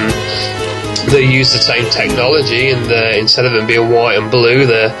countries, and they use the same technology, and instead of them being white and blue,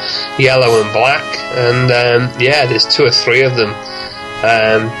 they're yellow and black, and there's 2 or 3 of them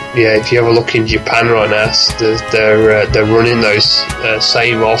If you have a look in Japan right now, they're running those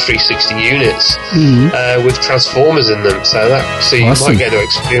same R360 units with Transformers in them. So you awesome. might get to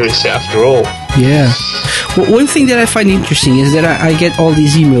experience it after all. Yeah. Well, one thing that I find interesting is that I get all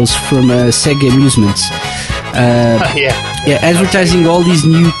these emails from Sega Amusements. Advertising all these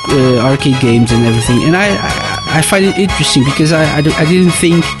new arcade games and everything, and I find it interesting because I didn't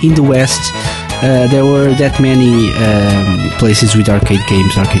think in the West there were that many places with arcade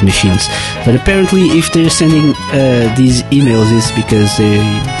games, arcade machines. But apparently, if they're sending these emails, it's because they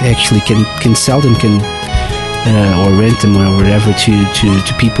actually can sell them, or rent them or whatever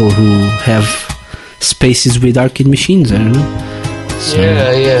to people who have spaces with arcade machines. I don't know. So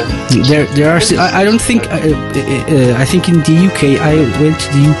there are. I don't think. I think in the UK, I went to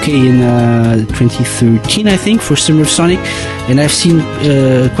the UK in 2013, I think, for Summer of Sonic, and I've seen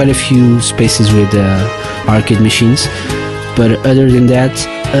quite a few spaces with arcade machines. But other than that,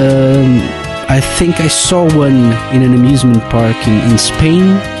 I think I saw one in an amusement park in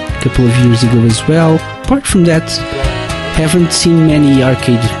Spain a couple of years ago as well. Apart from that, haven't seen many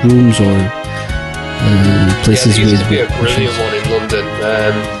arcade rooms or places there used with. to be a brilliant one in London.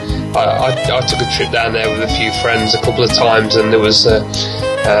 I took a trip down there with a few friends a couple of times, and there was a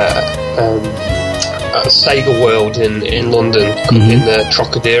Sega World in London in the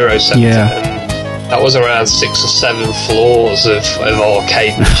Trocadero Centre, and that was around 6 or 7 floors of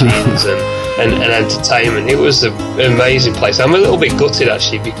arcade machines and entertainment. It was an amazing place. I'm a little bit gutted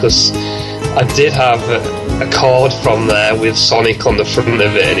actually because I did have a card from there with Sonic on the front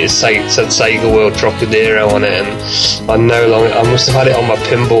of it, and it said Sega World Trocadero on it, and I must have had it on my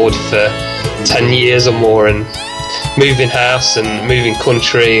pinboard for 10 years or more, and moving house and moving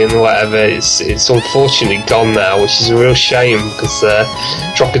country and whatever, it's unfortunately gone now, which is a real shame because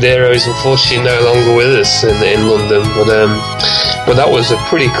Trocadero is unfortunately no longer with us in London, but that was a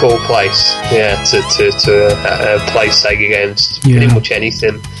pretty cool place, to play Sega games, pretty much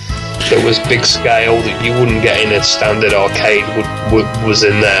anything that was big scale that you wouldn't get in a standard arcade was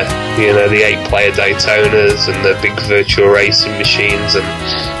in there. You know, the 8-player Daytonas and the big virtual racing machines, and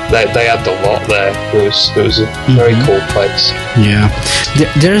they had a lot there. It was a very cool place. Yeah,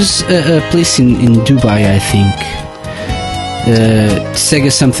 there's a place in Dubai, I think.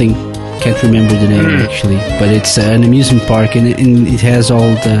 Sega something, can't remember the name actually, but it's an amusement park, and it has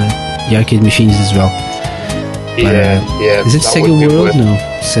all the arcade machines as well. Is it Sega World? No,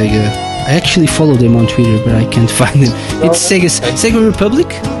 Sega. I actually follow them on Twitter, but I can't find them. It's Sega Republic?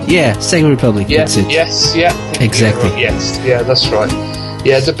 Yeah, Sega Republic. Yeah, that's it. Yes, exactly. Right. Yes, yeah, that's right.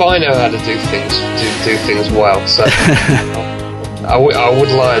 Yeah, Dubai know how to do things well. So I would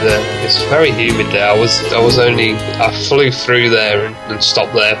lie there. It's very humid there. I flew through there and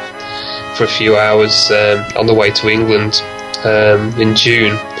stopped there for a few hours on the way to England in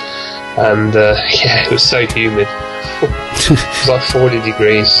June. And it was so humid. It was like 40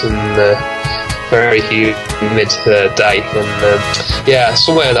 degrees and very humid day. And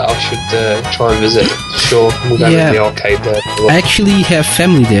somewhere that I should try and visit. Sure, we'll go to the arcade there. I actually have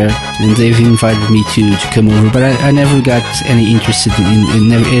family there, and they've invited me to come over. But I never got any interest in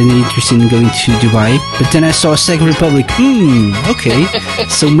going to Dubai. But then I saw Sega Republic. Okay,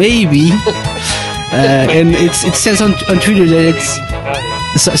 so maybe. And it says on Twitter that it's.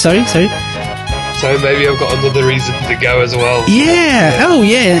 Sorry? So maybe I've got another reason to go as well. Yeah. Oh,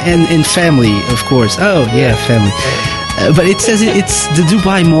 yeah. And family, of course. Oh, yeah, family. But it says it's the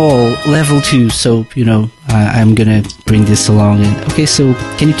Dubai Mall level 2. So, I'm going to bring this along. And okay, so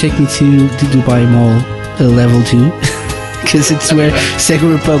can you take me to the Dubai Mall level 2? Because it's where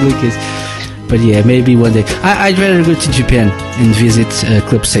Sega Republic is. But yeah, maybe one day. I'd rather go to Japan and visit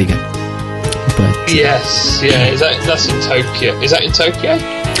Club Sega. But yes, that's in Tokyo. Is that in Tokyo?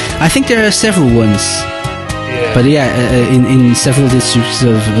 I think there are several ones. Yeah. But in several districts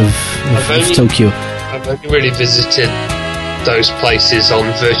of Tokyo. I've only really visited those places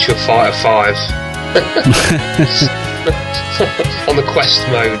on Virtua Fighter 5. On the quest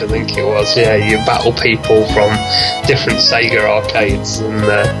mode, I think it was. Yeah, you battle people from different Sega arcades, and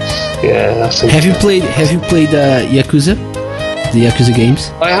that's. Have you played Yakuza? The Yakuza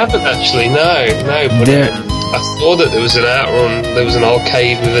games? I haven't actually, no. But I saw that there was an outrun. There was an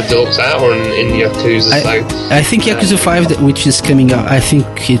arcade with a deluxe outrun in Yakuza. I think Yakuza 5, which is coming out. I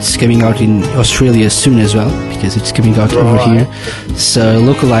think it's coming out in Australia soon as well, because it's coming out over here. So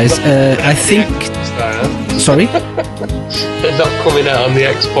localized. I think. Sorry. It's not coming out on the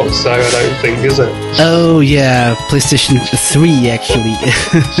Xbox, though. I don't think, is it? Oh yeah, PlayStation 3 actually.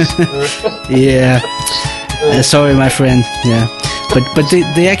 Yeah. Sorry, my friend. Yeah, but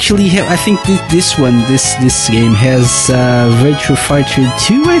they actually have. I think this game has Virtua Fighter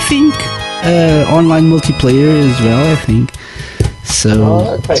 2. I think online multiplayer as well. I think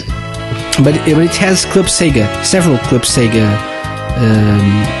so. Okay. But it has Club Sega, several Club Sega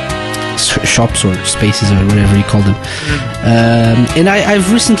shops or spaces or whatever you call them. And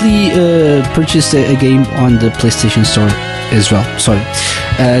I've recently purchased a game on the PlayStation Store as well. Sorry,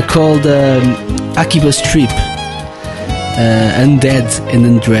 called Akiba's Trip, Undead and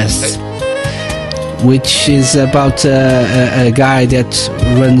Undressed, which is about a guy that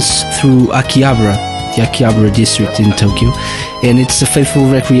runs through Akihabara, the Akihabara district in Tokyo, and it's a faithful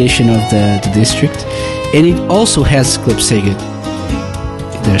recreation of the district, and it also has Club Sega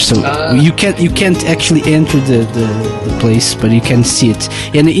there, so you can't actually enter the place, but you can see it.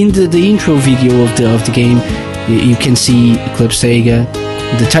 And in the intro video of the game, you can see Club Sega.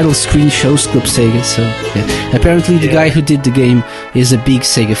 The title screen shows Club Sega. So yeah. Apparently the guy who did the game is a big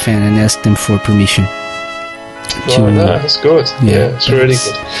Sega fan and asked them for permission. That's good. Yeah, it's really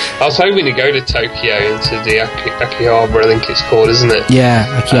good. I was hoping to go to Tokyo into the Akihabara, I think it's called, isn't it? Yeah,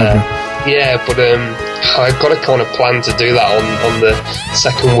 Akihabara. Yeah, but I've got a kind of plan to do that on the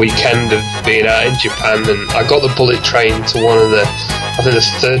second weekend of being out in Japan, and I got the bullet train to one of the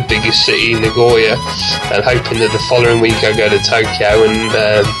third biggest city, Nagoya, and hoping that the following week I go to Tokyo, and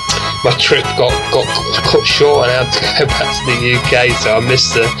my trip got cut short and I had to go back to the UK, so I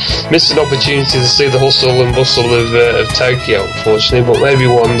missed an opportunity to see the hustle and bustle of Tokyo, unfortunately, but maybe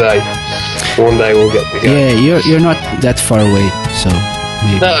one day we'll get to go. Yeah, you're not that far away, so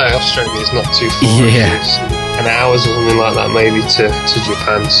maybe. No, Australia's not too far. Yeah. It's an hour or something like that, maybe to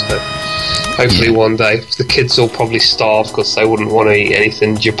Japan. So hopefully one day. The kids will probably starve because they wouldn't want to eat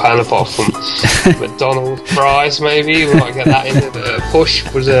anything in Japan apart from McDonald's fries. Maybe we might get that in a push.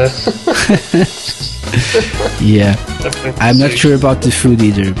 But yeah, I'm not sure about the food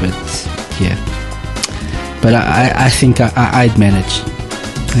either, but yeah. But I think I'd manage.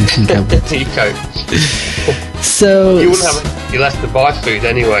 I think I would. You go. So you wouldn't have you left to buy food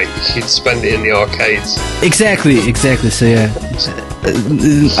anyway. You'd spend it in the arcades. Exactly. So yeah,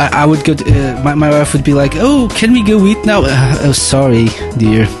 I would go. My wife would be like, "Oh, can we go eat now?" Oh, sorry,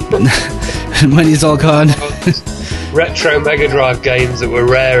 dear. Money's all gone. Retro Mega Drive games that were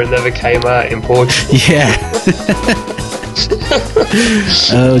rare and never came out in Portugal. Yeah.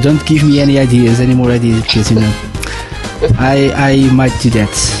 Oh, don't give me any more ideas, because I might do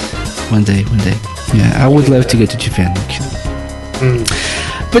that one day. Yeah, I would love to go to Japan, actually.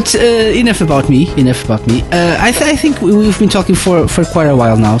 But enough about me. I think we've been talking for quite a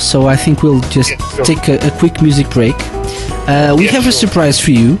while now, so I think we'll just take a quick music break. We have a surprise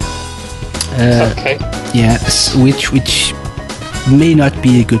for you. Okay. Yeah, which may not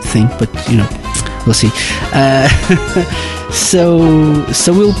be a good thing, but we'll see.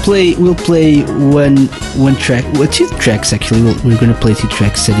 So we'll play one track, well, 2 tracks actually. We're going to play 2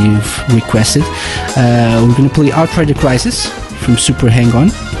 tracks that you've requested. We're going to play Outride the Crisis from Super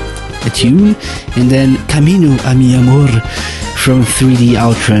Hang-On, a tune, and then Camino a mi Amor from 3D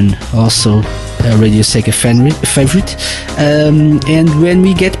Outrun, also a Radio Sega favorite. And when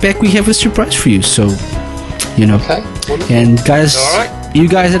we get back, we have a surprise for you. So, Okay. And guys, you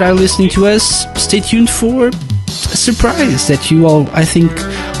guys that are listening to us, stay tuned for a surprise that I think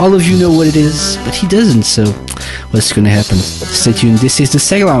all of you know what it is, but he doesn't. So, what's going to happen? Stay tuned. This is the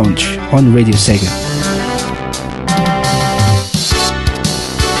Sega Lounge on Radio Sega.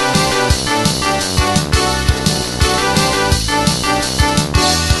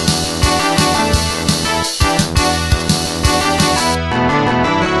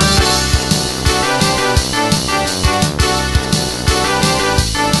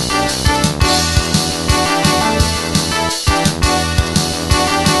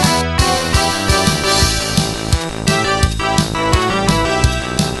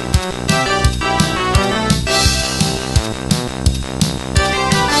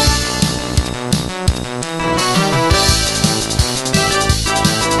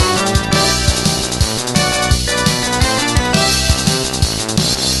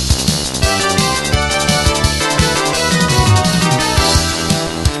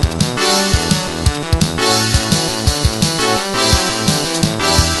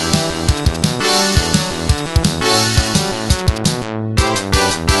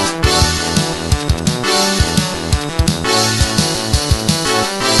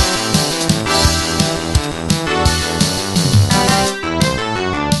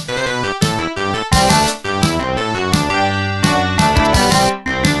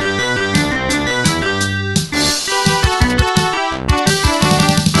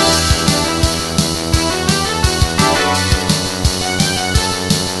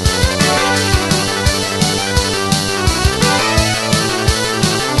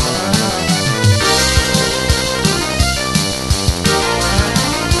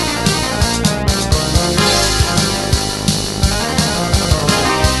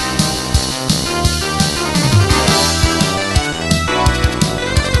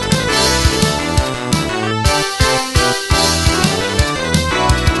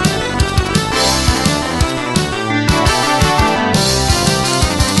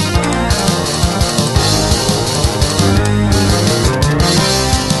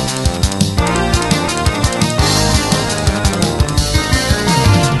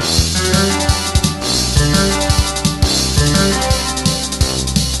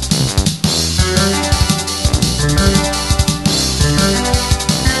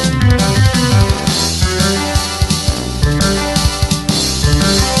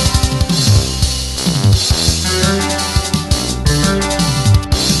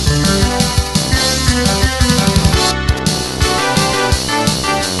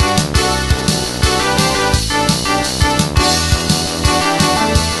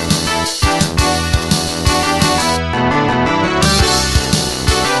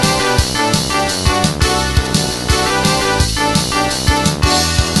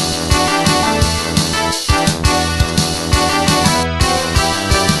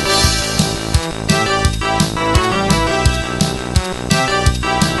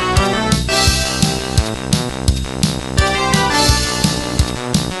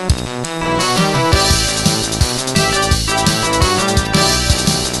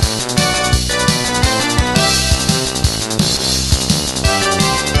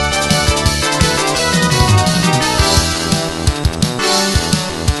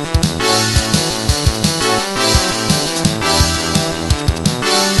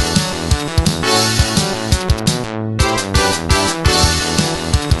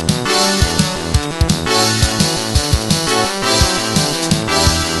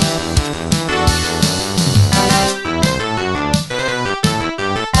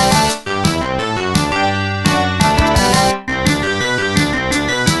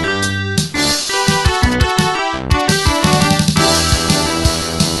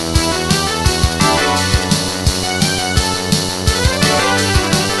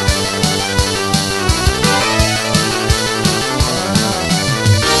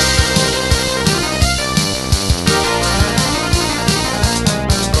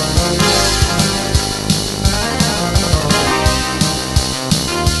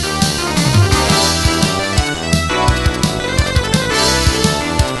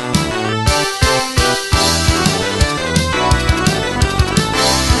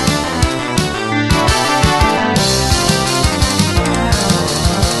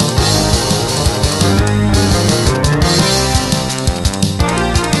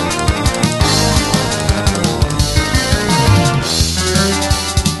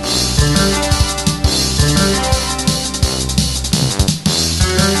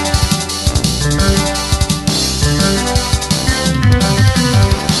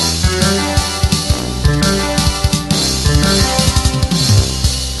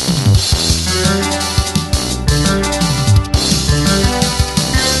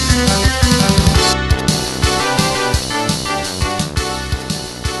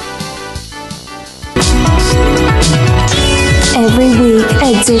 Every week,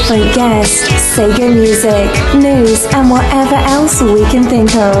 a different guest, Sega music, news, and whatever else we can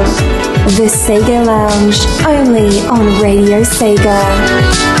think of. The Sega Lounge, only on Radio Sega.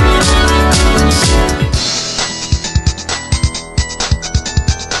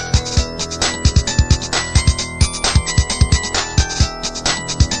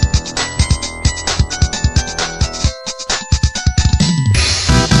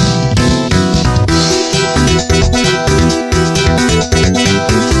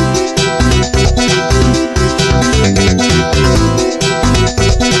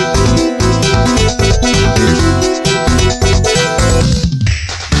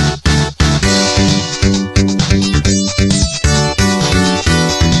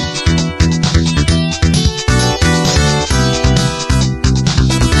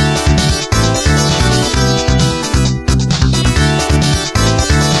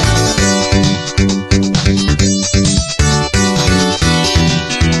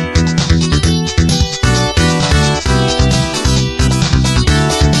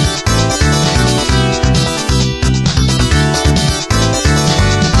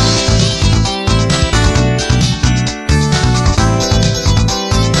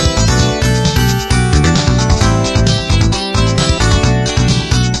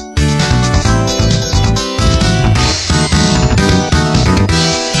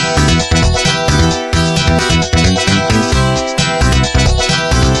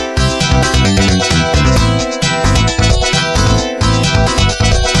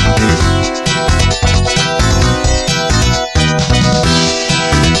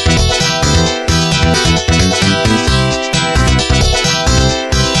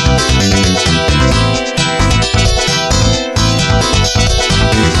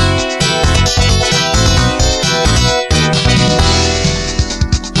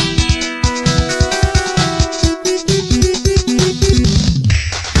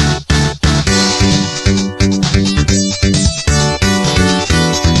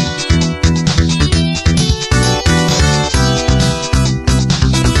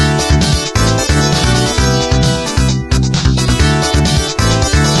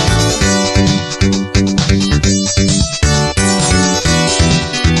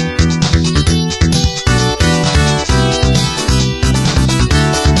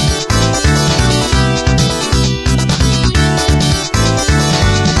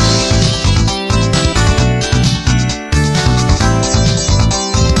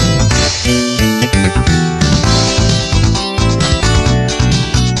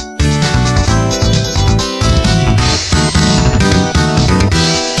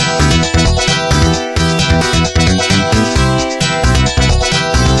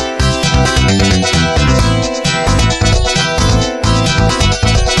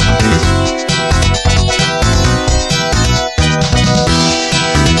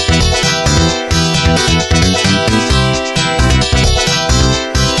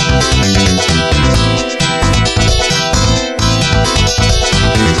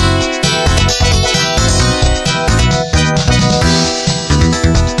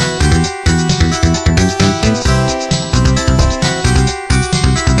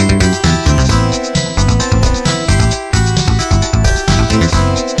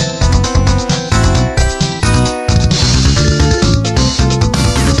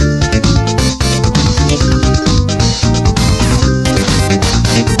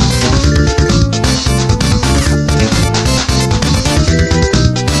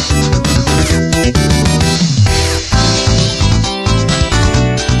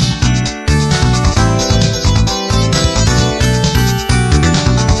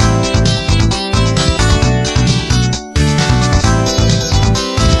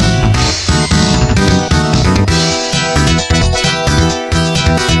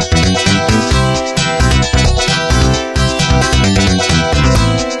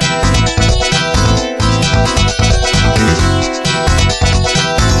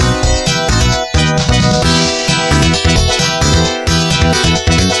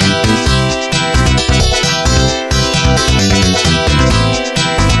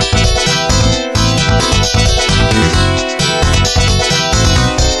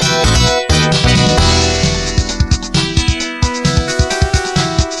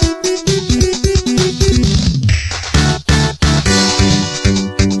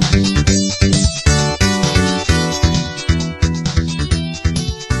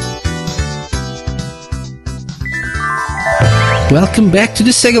 Welcome back to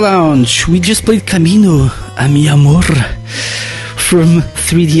the Sega Lounge. We just played Camino a Mi Amor from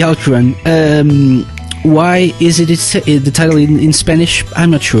 3D Outrun. Why is it the title in Spanish?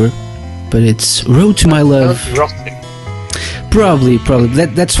 I'm not sure, but it's Road to My Love. Probably.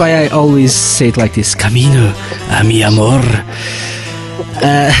 That's why I always say it like this: Camino a mi amor.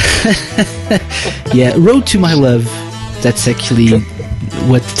 Yeah, Road to My Love. That's actually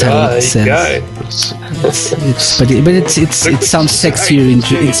what the title says. It sounds sexier in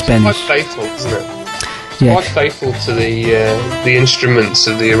Spanish. Quite faithful, isn't it? Yeah. Quite faithful to the instruments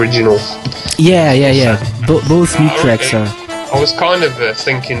of the original. Yeah. Both new tracks are. I was kind of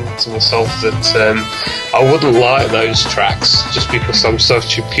thinking to myself that I wouldn't like those tracks just because I'm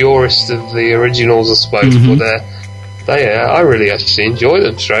such a purist of the originals, I suppose. But I really actually enjoyed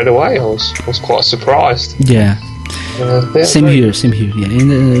them straight away. I was quite surprised. Yeah. Same here. Yeah,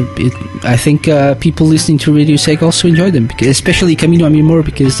 and I think people listening to Radio Sega also enjoy them, because, especially Camino a mi amor,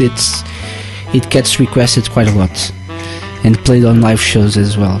 because it gets requested quite a lot and played on live shows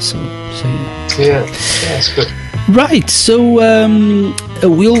as well. So yeah, that's good. Right. So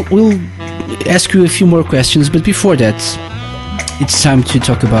we'll ask you a few more questions, but before that, it's time to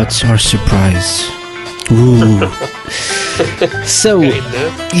talk about our surprise. Ooh. So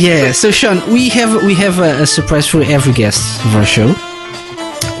Sean, we have a surprise for every guest of our show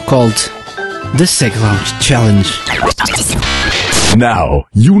called the Sega Lounge Challenge. Now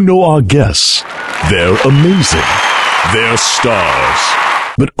you know our guests. They're amazing. They're stars.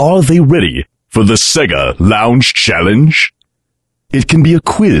 But are they ready for the Sega Lounge Challenge? It can be a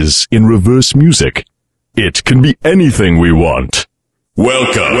quiz in reverse music. It can be anything we want.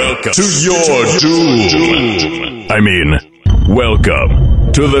 Welcome to your doom. I mean,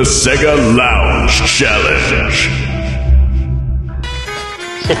 welcome to the Sega Lounge Challenge.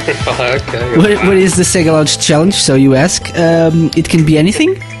 Okay. What is the Sega Lounge Challenge? So you ask. It can be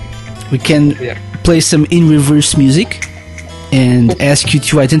anything. We can play some in reverse music and ask you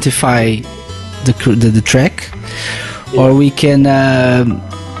to identify the track, or we can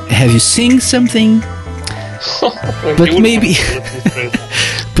have you sing something. But maybe,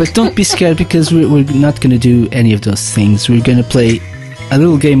 but don't be scared, because we're not going to do any of those things. We're going to play a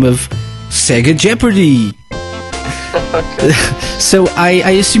little game of Sega Jeopardy. Okay. So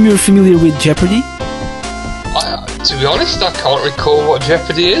I assume you're familiar with Jeopardy? To be honest, I can't recall what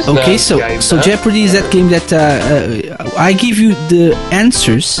Jeopardy is. Okay, so Jeopardy is that game that I give you the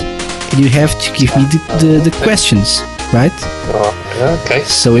answers, and you have to give me the questions, right? Okay.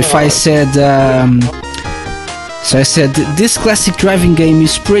 So if I said... this classic driving game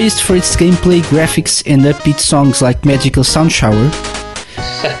is praised for its gameplay, graphics, and upbeat songs like Magical Sound Shower,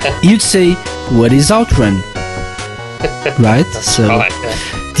 you'd say, what is Outrun? Right? So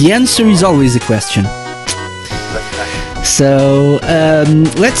the answer is always a question. So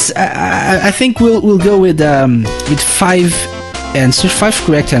let's. I think we'll go with 5 answers, 5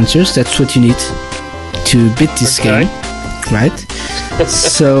 correct answers. That's what you need to beat this game, right?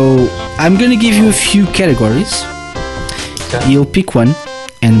 So I'm gonna give you a few categories. You'll pick one,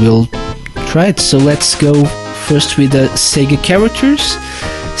 and we'll try it. So let's go first with the Sega characters,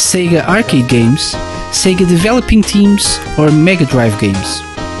 Sega arcade games, Sega developing teams, or Mega Drive games.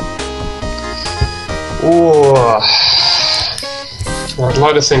 Oh, I'd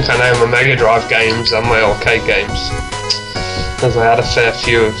like to think I know my Mega Drive games and my arcade games, because I had a fair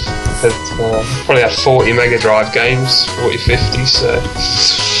few of. Probably had 40 Mega Drive games, 40, 50. So,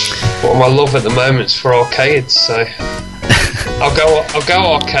 what my love at the moment is for arcades. So, I'll go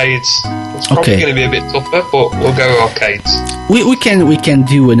arcades. It's probably going to be a bit tougher, but we'll go arcades. We can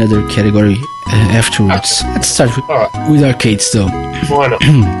do another category afterwards. Okay. Let's start with arcades, though. Why not?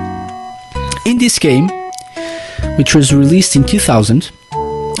 In this game, which was released in 2000,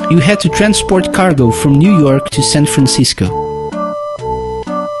 you had to transport cargo from New York to San Francisco.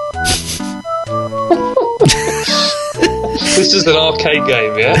 This is an arcade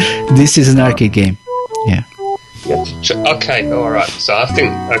game, yeah? This is an arcade game, yeah. Okay, alright. So I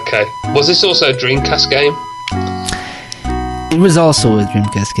think, was this also a Dreamcast game? It was also a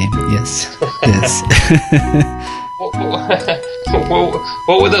Dreamcast game, yes. Yes.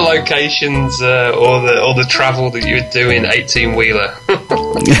 What were the locations or the travel that you would do in 18-wheeler?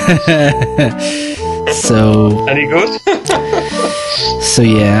 So... Any good? So,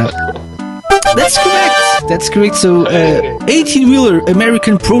 yeah. That's correct. So, 18-wheeler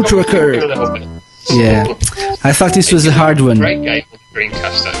American Pro Trucker. Yeah. I thought this was a hard one. Great game on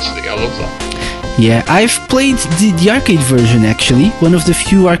Dreamcast, actually. I love that. Yeah, I've played the arcade version, actually. One of the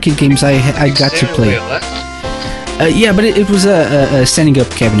few arcade games I got to play. Yeah, but it was a standing up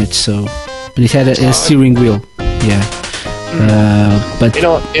cabinet, so... But it had a steering wheel. Yeah. But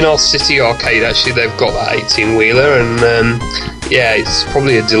in our city arcade, actually, they've got that 18-wheeler, and yeah, it's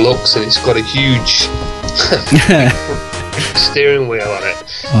probably a deluxe, and it's got a huge steering wheel on it.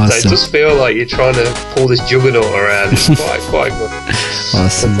 Awesome. So it does feel like you're trying to pull this juggernaut around. It's quite good.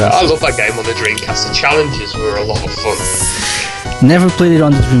 Awesome. But, I love that game on the Dreamcast. The challenges were a lot of fun. Never played it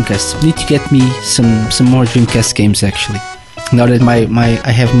on the Dreamcast. Need to get me some more Dreamcast games actually. Now that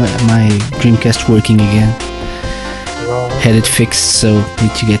I have my Dreamcast working again. Had it fixed, so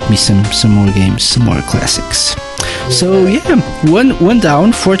need to get me some more games, some more classics. So yeah, one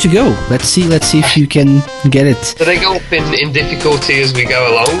down, 4 to go. Let's see if you can get it. Do they go up in difficulty as we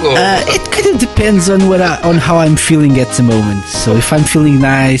go along? Or? It kind of depends on on how I'm feeling at the moment. So if I'm feeling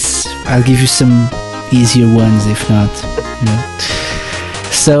nice, I'll give you some easier ones. If not,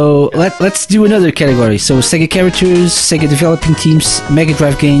 So let's do another category. So Sega characters, Sega developing teams, Mega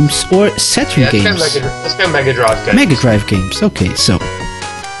Drive games, or Saturn games. Let's go Mega Drive games. Mega Drive games. Okay, so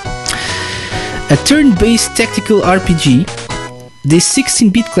a turn-based tactical RPG. This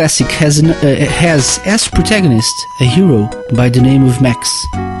 16-bit classic has as protagonist a hero by the name of Max.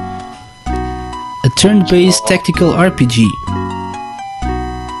 A turn-based tactical RPG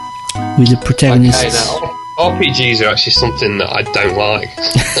with the protagonist. Okay, now, RPGs are actually something that I don't like.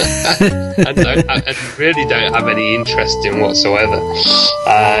 I really don't have any interest in whatsoever.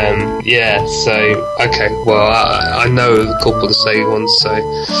 So okay, well I know a couple of the Sega ones, so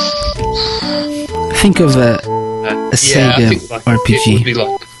think of a Sega I think like RPG. It would be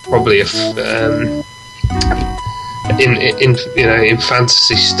like probably in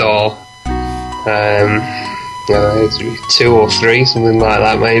Fantasy Star. 2 or 3, something like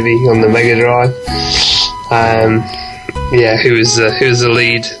that, maybe on the Mega Drive. Who was the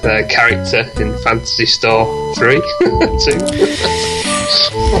lead character in Phantasy Star 3? 2.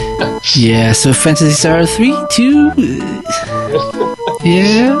 Yeah, so Phantasy Star 3, 2.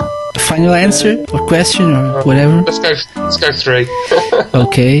 Yeah, final answer or question or whatever. Let's go 3.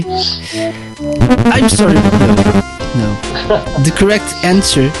 Okay. I'm sorry, no. The correct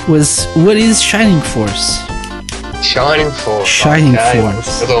answer was, what is Shining Force? Shining Force. Shining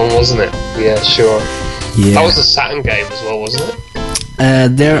Force. The other one, wasn't it? Yeah, sure. Yeah. That was a Saturn game as well, wasn't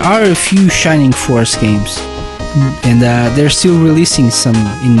it? There are a few Shining Force games, and they're still releasing some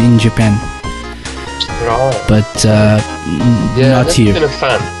in Japan. Right. But not here. I've been a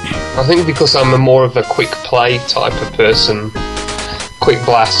fan. I think because I'm more of a quick play type of person, quick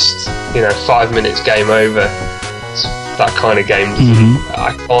blast, 5 minutes, game over. It's that kind of game.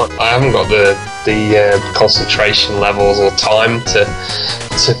 I haven't got the concentration levels or time to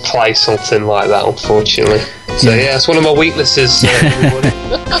play something like that, unfortunately. So yeah, it's one of my weaknesses.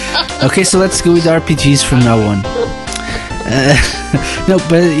 Okay, so let's go with RPGs from now on. No,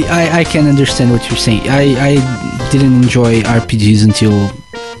 but I can understand what you're saying. I didn't enjoy RPGs until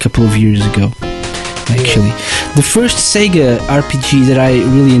a couple of years ago, actually. Yeah. The first Sega RPG that I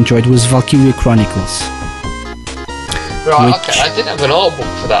really enjoyed was Valkyria Chronicles. Right, okay, I did have an art book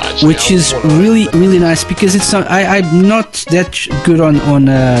for that, actually. Which is really nice, because it's not, I'm not that good on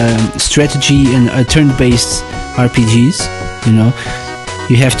strategy and turn-based RPGs,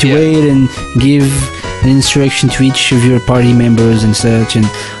 You have to wait and give an instruction to each of your party members and such, and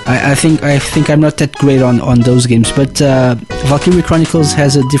I think I'm not that great on those games, but Valkyria Chronicles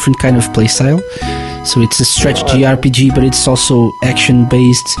has a different kind of playstyle. So it's a strategy RPG, but it's also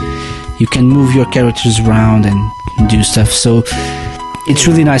action-based. You can move your characters around and do stuff. So it's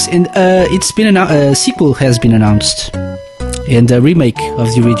really nice. And it's been a sequel has been announced, and a remake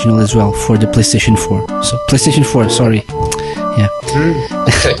of the original as well for the PlayStation 4. So PlayStation 4, sorry. Yeah.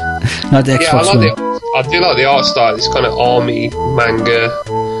 Okay. Not the Xbox One. I do like the art style. It's kind of army manga.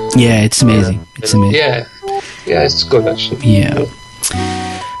 Yeah, it's amazing. It's amazing. Yeah, it's good actually. Yeah.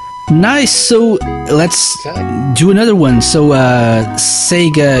 Nice. So let's do another one. So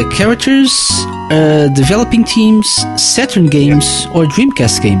Sega characters, developing teams, Saturn games, or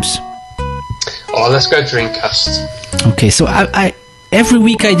Dreamcast games. Oh, let's go Dreamcast. Okay, so I every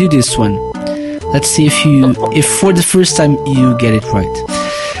week I do this one. Let's see if for the first time you get it right.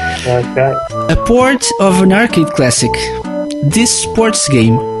 Okay. A port of an arcade classic. This sports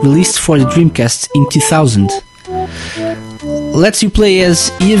game, released for the Dreamcast in 2000, lets you play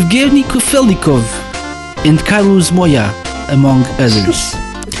as Yevgeny Kofelnikov and Carlos Moya, among others.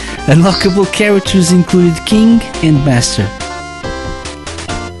 Unlockable characters included King and Master.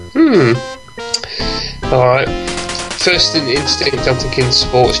 Alright. First instinct, I'm thinking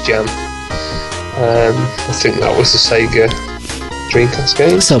Sports Jam. I think that was the Sega Dreamcast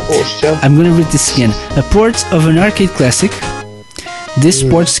game. So, Sports Jam. I'm gonna read this again. A port of an arcade classic. This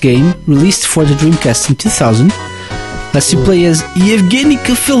sports game, released for the Dreamcast in 2000, lets you play as Yevgeny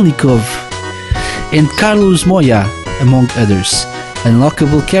Kofelnikov and Carlos Moya, among others.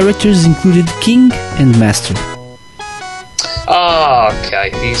 Unlockable characters included King and Master.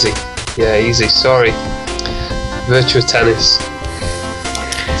 Okay, easy. Yeah, easy. Sorry. Virtua Tennis.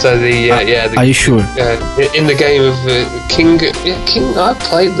 So are you sure? In the game of King, I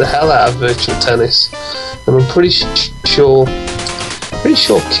played the hell out of Virtual Tennis, and I'm pretty sure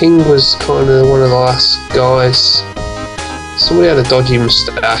King was kind of one of the last guys. Somebody had a dodgy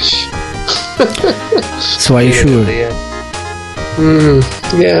moustache. So are you sure?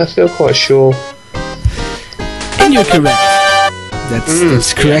 Yeah, I feel quite sure. And you're correct.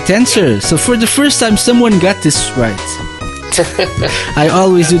 That's correct answer. So for the first time, someone got this right. I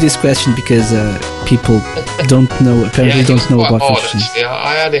always do this question because people don't know about questions.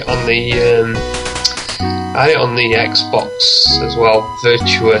 I had it on the Xbox as well,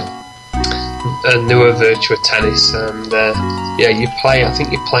 a newer Virtua Tennis, and you play. I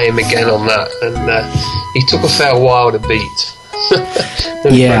think you play him again on that, and he took a fair while to beat.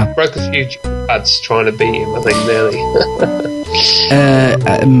 broke a few pads trying to beat him. I think nearly.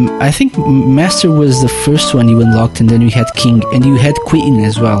 I think Master was the first one you unlocked, and then you had King, and you had Queen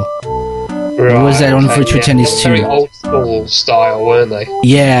as well. Right, or was that on Virtua Tennis too? Very old school style, weren't they?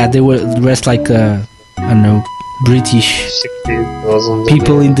 Yeah, they were the rest like I don't know, British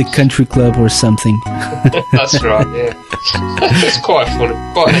people in the country club or something. That's right. Yeah, it's quite funny,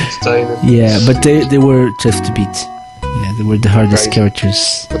 quite entertaining. Yeah, but they were tough to beat. Yeah, they were the hardest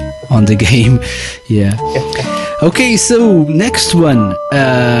characters on the game. Yeah. Okay, so next one.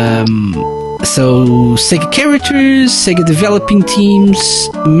 So Sega characters, Sega developing teams,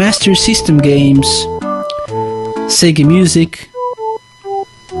 Master System games, Sega music.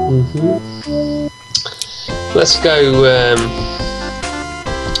 Let's go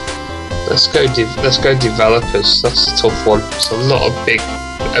developers. That's a tough one. So I'm not a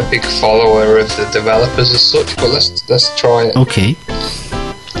big follower of the developers as such, but let's try it. Okay.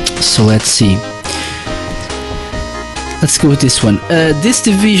 So let's see. Let's go with this one. This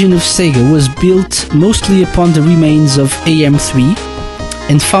division of Sega was built mostly upon the remains of AM3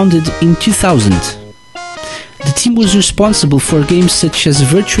 and founded in 2000. The team was responsible for games such as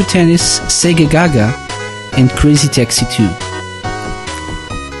Virtua Tennis, Sega Gaga, and Crazy Taxi 2.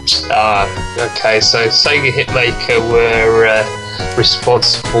 Okay, so Sega Hitmaker were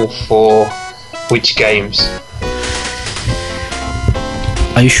responsible for which games?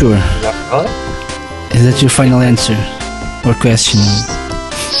 Are you sure? Is that right? Is that your final answer? Or question?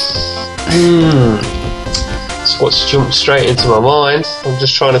 That's what's jumped straight into my mind. I'm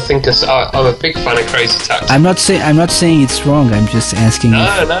just trying to think of. I'm a big fan of Crazy Taxi. I'm not saying it's wrong. I'm just asking.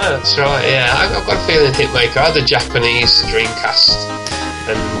 No, that's right. Yeah, I've got a feeling Hitmaker. I had the Japanese Dreamcast,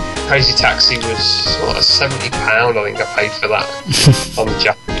 and Crazy Taxi was £70. I think I paid for that on the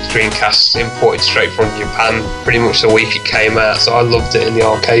Japanese Dreamcast, imported straight from Japan. Pretty much the week it came out, so I loved it in the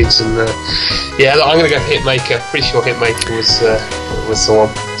arcades. And I'm going to go Hitmaker. Pretty sure Hitmaker was the one.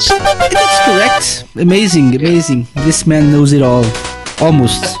 That's correct. Amazing. This man knows it all,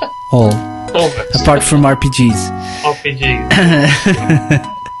 almost all, apart from RPGs.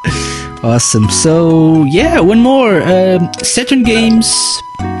 Awesome. So one more. Saturn games,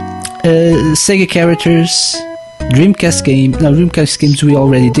 Sega characters, Dreamcast games we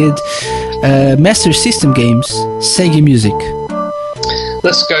already did, Master System games, Sega music.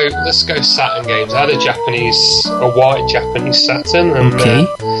 Let's go Saturn games. I had a white Japanese Saturn, and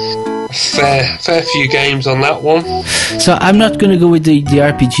fair few games on that one. So I'm not going to go with the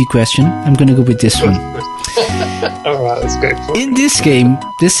RPG question. I'm going to go with this one. Alright, let's go for it. In this game,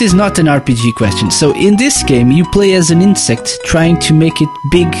 this is not an RPG question. So in this game, you play as an insect trying to make it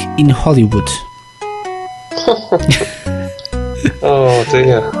big in Hollywood. Oh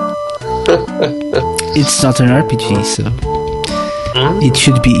dear. It's not an RPG, so it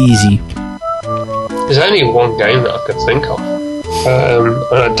should be easy. There's only one game that I could think of, and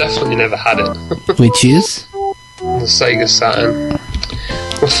I definitely never had it. Which is? The Sega Saturn.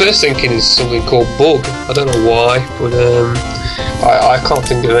 My first thinking is something called Bug. I don't know why, but I can't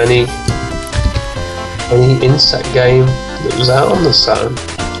think of any insect game that was out on the Saturn,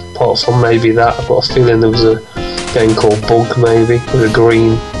 apart from maybe that. I've got a feeling there was a game called Bug, maybe, with a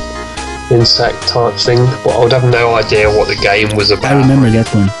green insect type thing, but I would have no idea what the game was about. I remember that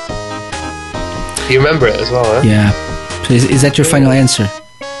one. You remember it as well, eh? Yeah. So is that your final answer?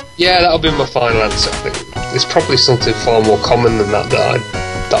 Yeah, that'll be my final answer. I think it's probably something far more common than that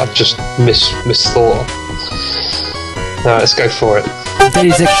I've just misthought of. Alright, let's go for it. That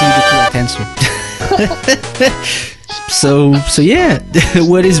is actually the correct answer. So yeah,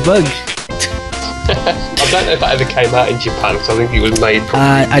 what is Bug? I don't know if that ever came out in Japan, because I think it was made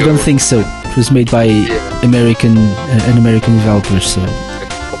probably I don't think so. It was made by an American developer, so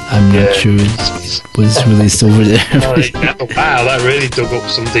I'm not sure it was released over there. Wow, that really dug up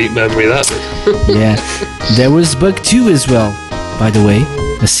some deep memory, that did. Yeah. There was Bug 2 as well, by the way.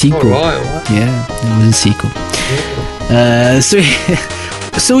 A sequel. Oh, right. Yeah, there was a sequel.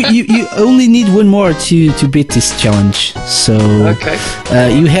 So you only need one more to beat this challenge. So Okay.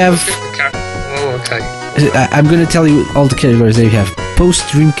 You have... Oh, okay. I'm going to tell you all the categories that you have. Post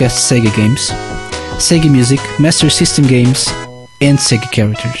Dreamcast Sega games, Sega Music, Master System games, and Sega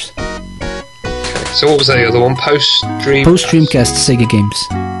characters. Okay. So what was the other one? Post Dreamcast Sega games.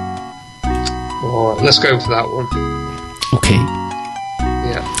 Alright, let's go for that one. Okay.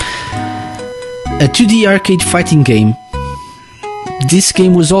 Yeah. A 2D arcade fighting game. This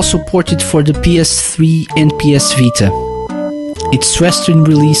game was also ported for the PS3 and PS Vita. Its Western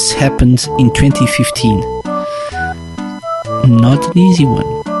release happened in 2015. Not an easy one.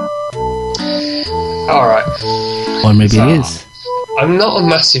 Alright. Or maybe it is. I'm not a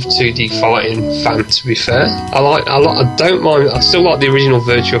massive 2D fighting fan, to be fair. I don't mind. I still like the original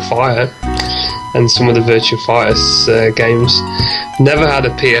Virtua Fighter and some of the Virtua Fighters games. Never had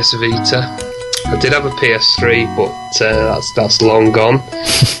a PS Vita. I did have a PS3, but that's long gone.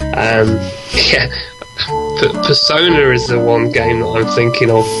 Yeah. Persona is the one game that I'm thinking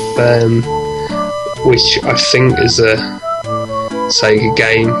of, which I think is a Sega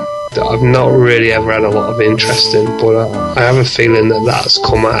game that I've not really ever had a lot of interest in, but I have a feeling that that's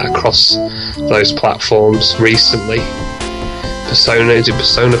come out across those platforms recently. Persona, is it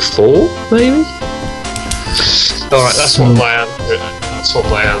Persona 4, maybe? Alright, that's what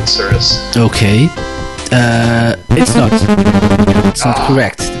my answer is. Okay. It's not. It's not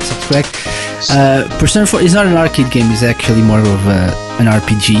correct. It's not correct. Persona 4 is not an arcade game. It's actually more of an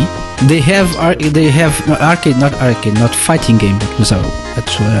RPG. They have not fighting game. That's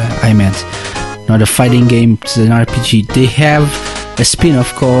what I meant. Not a fighting game. It's an RPG. They have a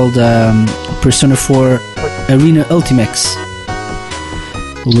spin-off called Persona 4 Arena Ultimax,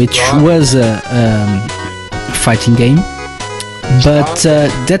 which was a fighting game, but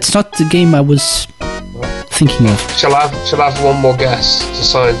that's not the game I was thinking of. Shall I have one more guess to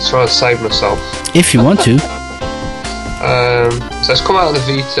try and save myself? If you want to. So it's come out on the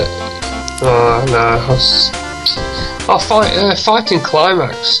Vita. Fighting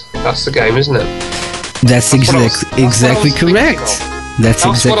Climax. That's the game, isn't it? That's exactly correct. That's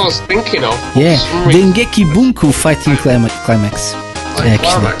what I was thinking of. Yeah, Dengeki Bunko Fighting Climax. Climax,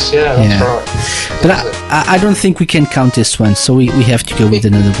 yeah, that's right. But I don't think we can count this one, so we have to go with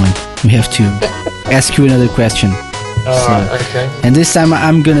another one. We have to ask you another question. Alright, okay. And this time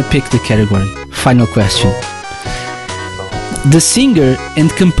I'm gonna pick the category. Final question. The singer and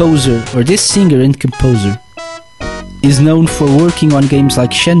composer, or this singer and composer, is known for working on games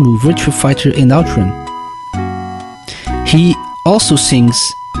like Shenmue, Virtua Fighter, and Outrun. He also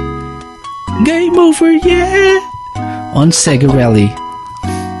sings Game Over, yeah! On Sega Rally.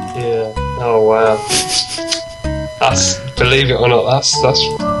 Yeah. Oh wow. That's, believe it or not, that's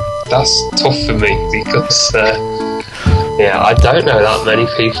tough for me because I don't know that many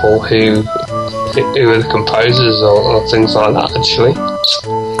people who are the composers or things like that actually.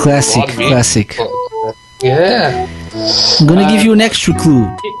 Classic. Yeah. I'm gonna give you an extra clue.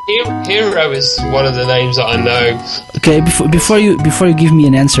 Hero is one of the names that I know. Okay, before you give me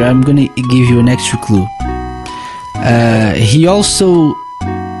an answer, I'm gonna give you an extra clue. He also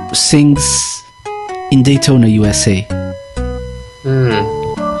sings in Daytona, USA.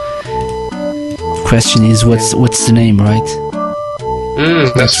 Question is, what's the name, right?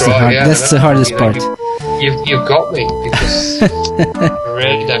 That's right. That's the hardest part. You've got me because I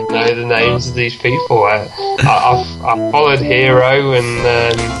really don't know the names of these people. I've followed Hero and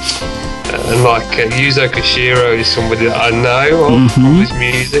like Yuzo Koshiro is somebody that I know from his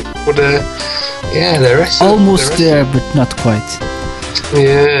music, but the rest almost there, but not quite.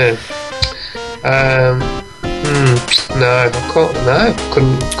 Yeah. No, I can't. No,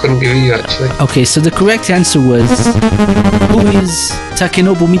 couldn't give you actually. Okay, so the correct answer was, who is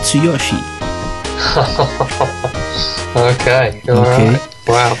Takenobu Mitsuyoshi? Okay. All right.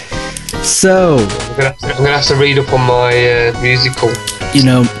 Wow. So I'm gonna have to read up on my musical. You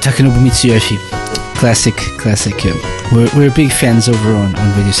know, Takenobu Mitsuyoshi, classic. Yeah. We're big fans over on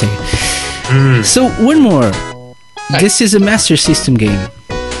Radio Sega. So one more. Hey. This is a Master System game.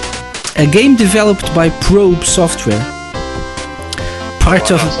 A game developed by Probe Software. Can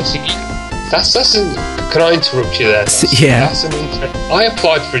I interrupt you there? Yeah. I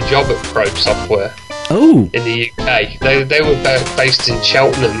applied for a job at Probe Software. Oh. In the UK. They were based in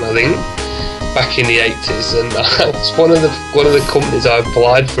Cheltenham, I think, back in the 80s, and it's one of the companies I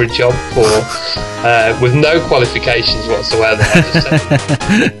applied for a job for. with no qualifications whatsoever.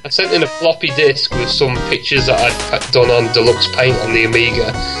 I sent in a floppy disk with some pictures that I'd done on Deluxe Paint on the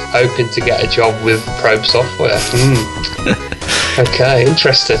Amiga, hoping to get a job with Probe Software. Okay,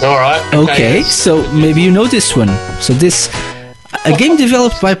 interesting. All right. Okay, so maybe you know this one. So a game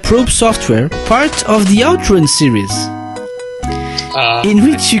developed by Probe Software, part of the Outrun series, in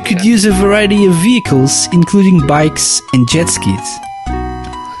which you could use a variety of vehicles, including bikes and jet skis.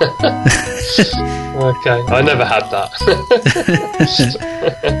 Okay, I never had that.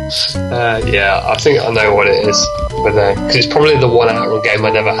 Yeah, I think I know what it is, but because it's probably the one Outrun game I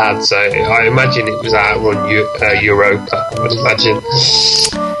never had, so I imagine it was Outrun Europa. I would imagine.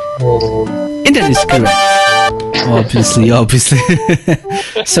 And that is correct. Obviously.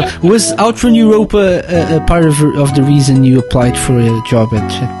 So, was Outrun Europa a part of the reason you applied for a job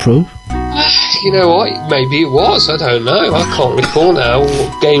at Probe? You know what? Maybe it was. I don't know. I can't recall now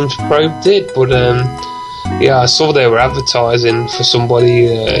what games Probe did, but yeah, I saw they were advertising for somebody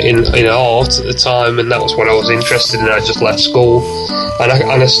in art at the time, and that was what I was interested in. I just left school, and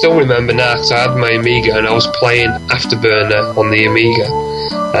I still remember now because I had my Amiga and I was playing Afterburner on the Amiga.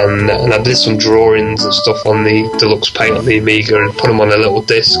 And I did some drawings and stuff on the Deluxe Paint on the Amiga and put them on a little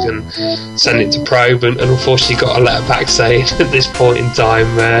disc and sent it to Probe, and unfortunately got a letter back saying at this point in time,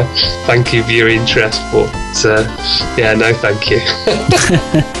 thank you for your interest, but yeah, no thank you.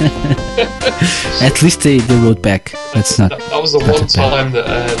 At least they wrote back. That's not. That was the one time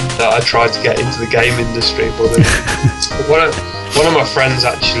that I tried to get into the game industry, but one of my friends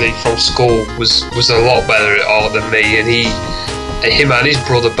actually from school was a lot better at art than me, and him and his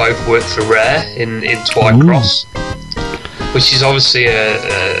brother both worked for Rare in Twycross, which is obviously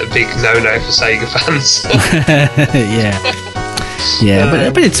a big no-no for Sega fans. yeah,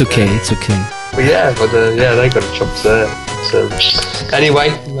 but it's okay. It's okay. But they got a job there. So, anyway,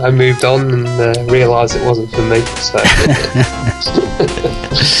 I moved on and realised it wasn't for me. So.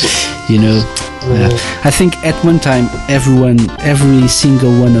 I think at one time every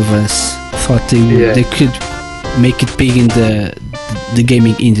single one of us thought they could make it big in the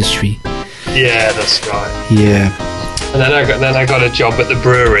gaming industry. Yeah, that's right. Yeah. And then I got a job at the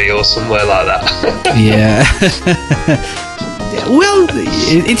brewery or somewhere like that. Yeah. Well,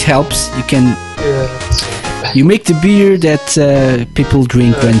 it helps. You can. Yeah. You make the beer that people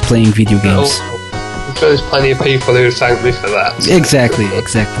drink when playing video games. I'm sure there's plenty of people who thank me for that. So. Exactly.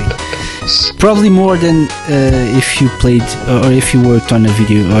 Probably more than if you played or if you worked on the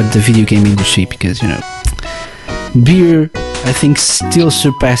video game industry, because beer, I think, still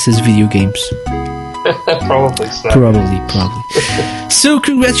surpasses video games. Probably so. Probably. So,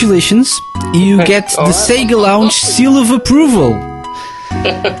 congratulations. You get the Sega Lounge seal of approval.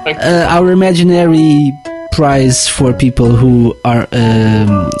 Our imaginary prize for people who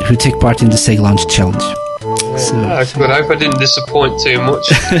take part in the Sega Lounge Challenge. So. I hope I didn't disappoint too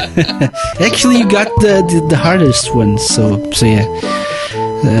much. Actually, you got the hardest one, so yeah.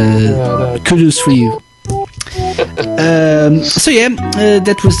 Kudos for you.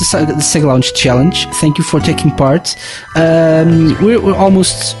 That was the Sega Lounge Challenge. Thank you for taking part. We're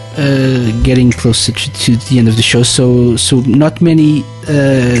almost getting closer to the end of the show, so not many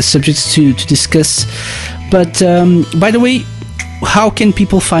subjects to discuss. But by the way, how can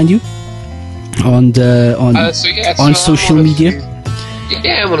people find you on social media?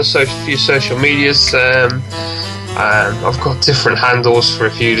 I'm on a few social medias. I've got different handles for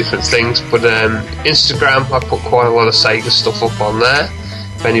a few different things, but Instagram, I put quite a lot of Sega stuff up on there.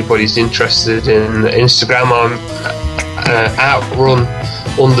 If anybody's interested in Instagram, I'm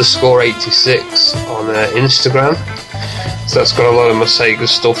outrun_86 on Instagram. So that's got a lot of my Sega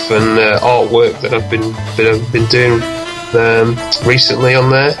stuff and artwork that I've been doing recently on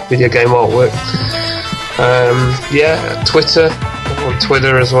there, video game artwork. Twitter, I'm on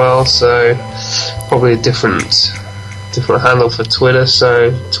Twitter as well, so probably a different handle for Twitter.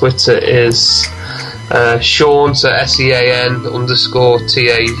 So Twitter is Sean, so SEAN_TAGG.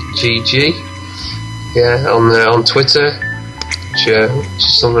 Yeah, on Twitter, which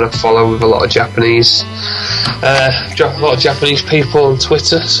is something I follow with a lot of Japanese people on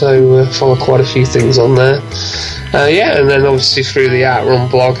Twitter. So follow quite a few things on there. And then obviously through the Outrun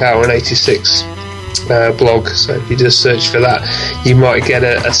blog, Outrun 86 blog. So if you just search for that, you might get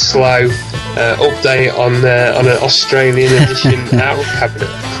a slow update on an Australian edition Outrun cabinet.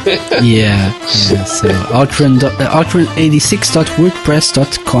 yeah. So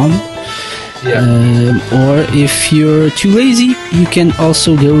outrun86.wordpress.com. Or if you're too lazy, you can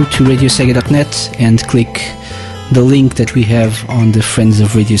also go to radiosega.net and click the link that we have on the Friends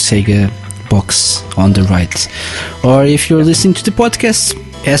of Radio Sega box on the right. Or if you're listening to the podcast,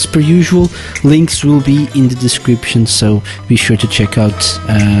 as per usual, links will be in the description, so be sure to check out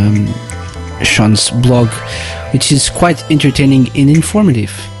Sean's blog, which is quite entertaining and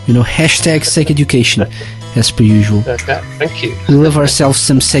informative. Hashtag Sega Education, as per usual. Okay, thank you. We love ourselves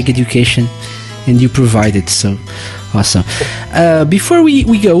some Sega Education, and you provide it, so awesome. Before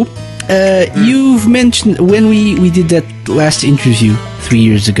we go, you've mentioned, when we did that last interview 3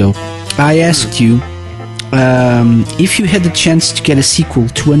 years ago, I asked you if you had the chance to get a sequel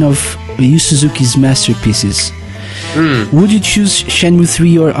to one of Yu Suzuki's masterpieces, would you choose Shenmue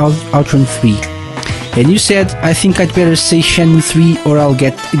 3 or Outrun 3? And you said, I think I'd better say Shenmue 3 or I'll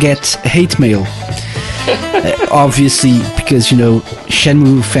get hate mail. Obviously, because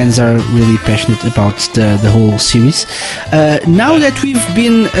Shenmue fans are really passionate about the whole series. Now that we've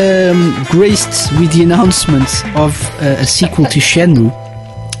been graced with the announcement of a sequel to Shenmue,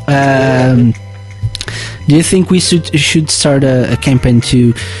 do you think we should start a campaign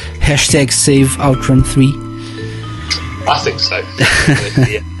to hashtag save Outrun 3? I think so.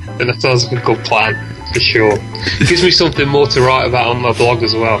 Yeah. And that sounds like a good plan, for sure. Gives me something more to write about on my blog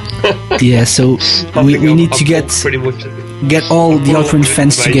as well. Yeah, so we need to get all the Outrun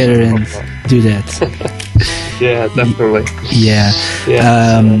fans together and do that. Yeah, definitely. Yeah.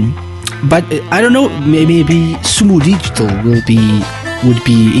 But I don't know, maybe Sumo Digital would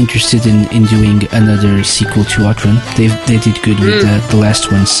be interested in doing another sequel to Outrun. They did good with the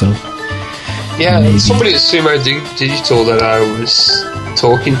last one, so yeah. Maybe. Somebody at Sumo Digital that I was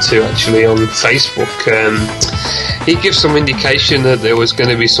talking to actually on Facebook, he gives some indication that there was going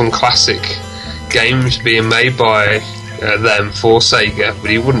to be some classic games being made by them for Sega, but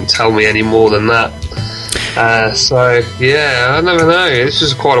he wouldn't tell me any more than that. So yeah, I never know. This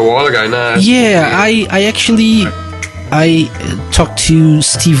was quite a while ago now. Yeah, I talked to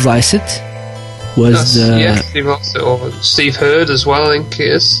Steve Lysett. Steve Lysett, or Steve Hurd as well, I think it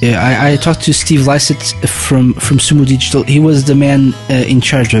is. Yeah, I talked to Steve Lysett from Sumo Digital. He was the man in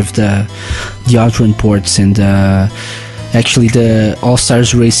charge of the Outrun ports and actually the All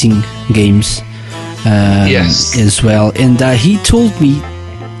Stars Racing games as well. And he told me,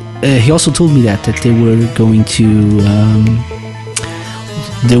 he also told me that they were going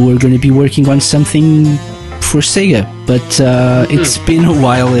to be working on something for Sega, but it's been a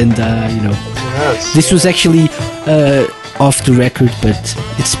while, and this was actually off the record, but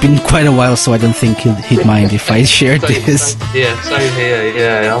it's been quite a while, so I don't think he'd mind if I shared this. Yeah, same here.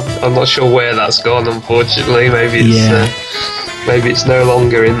 Yeah, I'm not sure where that's gone. Unfortunately, maybe it's no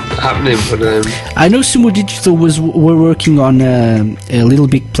longer happening. But I know Sumo Digital were working on a Little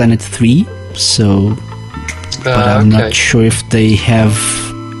Big Planet 3, so but I'm not sure if they have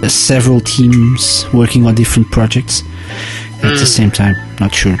several teams working on different projects at the same time.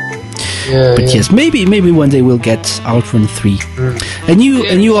 Not sure. But yes, maybe one day we'll get Outrun 3. A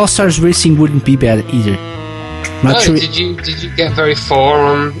new All Stars Racing wouldn't be bad either. Not sure. Did you get very far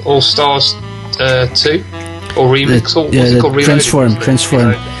on All Stars 2 or Remix? What's it called?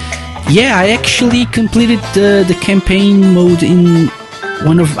 Transform. Yeah, I actually completed the campaign mode in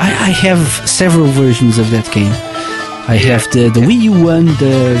one of. I have several versions of that game. I have the Wii U one,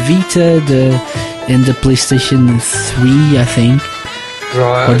 the Vita, and the PlayStation 3, I think.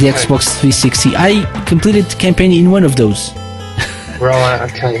 Right. Or the Xbox 360. I completed the campaign in one of those. Right.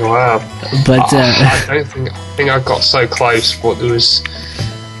 Okay. Wow. But I think I got so close, but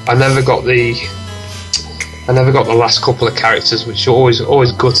I never got the last couple of characters, which always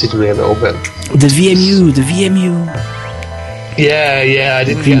gutted me a little bit. The VMU. Yeah. I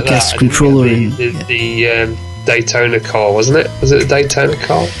didn't get that. Controller. The Daytona car, wasn't it? Was it a Daytona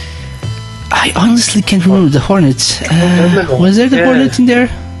car? I honestly can't remember the Hornet. Was there the Hornet in there?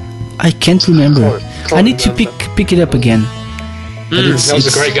 I can't remember. I need to pick it up again. That was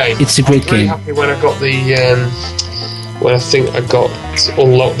a great game. It's a great game. I was really happy when I got when I think I got to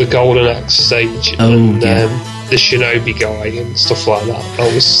unlock the Golden Axe stage and the Shinobi guy and stuff like that.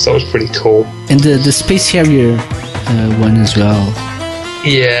 That was pretty cool. And the Space Harrier one as well.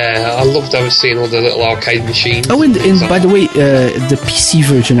 Yeah, I loved seeing all the little arcade machines. Oh, and by the way, the PC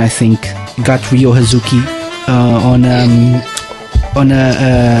version, I think, got Ryo Hazuki on an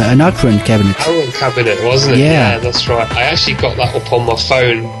Outrun cabinet. Outrun cabinet, wasn't it? Yeah, that's right. I actually got that up on my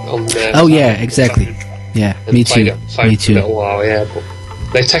phone. Exactly. Yeah, me too. For a little while, yeah. But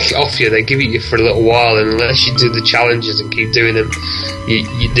they take it off you. They give it you for a little while, and unless you do the challenges and keep doing them,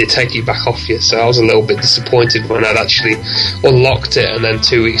 they take it back off you. So I was a little bit disappointed when I'd actually unlocked it, and then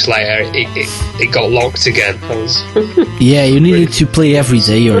 2 weeks later it got locked again. Yeah, you needed to play every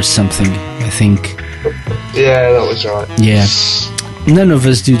day or something, I think. Yeah, that was right. Yeah, none of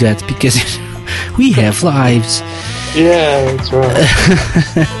us do that because we have lives. Yeah, that's right.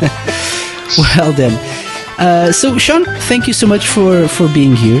 Well then. So Sean, thank you so much for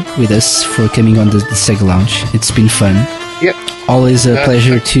being here with us, for coming on the Sega Lounge. It's been fun. Yep. Always a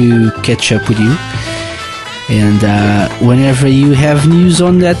pleasure to catch up with you. And whenever you have news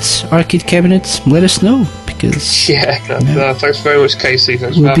on that arcade cabinet, let us know, because thanks very much, Casey.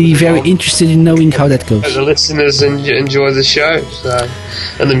 Thanks we'll for be having me very on. interested in knowing how that goes. The listeners enjoy the show,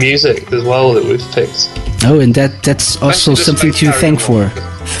 and the music as well that we've picked. Oh, and that's also something to thank for.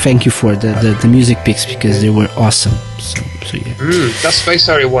 Thank you for the music picks, because they were awesome. So yeah. That Space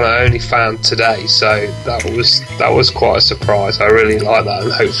Harrier one I only found today, so that was quite a surprise. I really like that,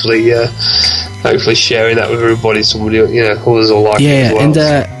 and hopefully sharing that with everybody, somebody others will like it as well. And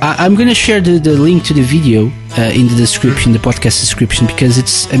I'm gonna share the link to the video in the description, the podcast description, because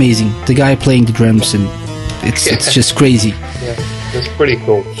it's amazing. The guy playing the drums, and it's just crazy. Yeah, it's pretty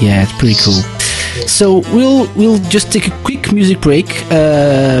cool. Yeah, it's pretty cool. So we'll just take a quick music break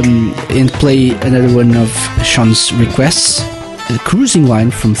and play another one of Sean's requests, Cruising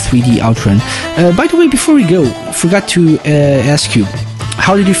Line from 3D Outrun. By the way, before we go, forgot to ask you,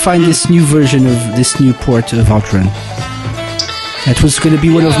 how did you find this new version of this new port of Outrun? That was going to be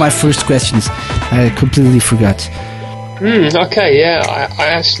one of my first questions. I completely forgot. Okay, yeah, I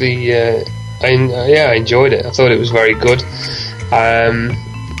actually I enjoyed it. I thought it was very good.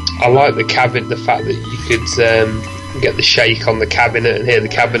 I like the fact that you could get the shake on the cabinet and hear the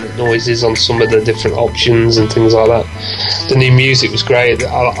cabinet noises on some of the different options and things like that. The new music was great.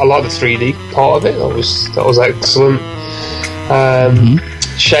 I like the 3D part of it. That was excellent.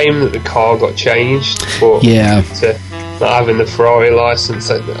 Shame that the car got changed, but to not having the Ferrari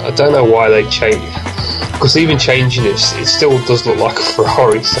license, I don't know why they changed. Because even changing it still does look like a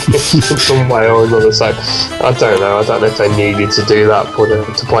Ferrari in some way or another. So I don't know. I don't know if they needed to do that,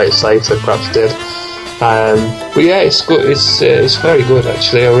 but to play it safe, they perhaps did. But yeah, it's good. It's very good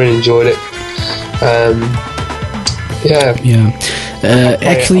actually. I really enjoyed it.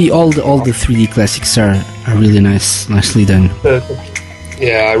 Actually, all the 3D classics are really nicely done.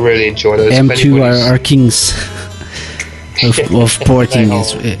 Yeah, I really enjoyed it. M2 are kings of porting.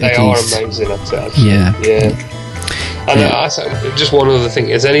 They are amazing at it. Yeah. And just one other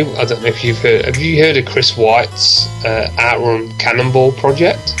thing. I don't know if you've heard. Have you heard of Chris White's Outrun Cannonball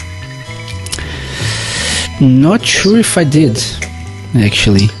project? Not sure if I did,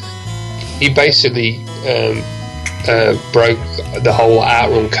 actually. He basically broke the whole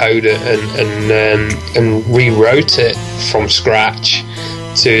Outrun code and rewrote it from scratch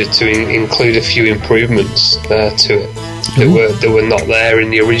to include a few improvements to it that were not there in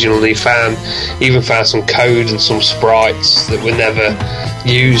the original. He even found some code and some sprites that were never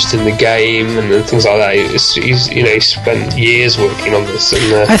used in the game and things like that. He spent years working on this.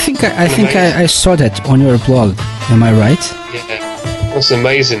 And, I think I saw that on your blog. Am I right? Yeah. That's an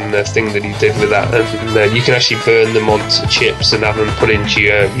amazing thing that he did with that, and you can actually burn them onto chips and have them put into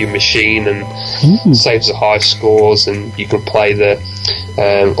your machine, and saves the high scores, and you can play the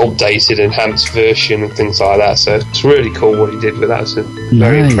updated, enhanced version and things like that. So it's really cool what he did with that. So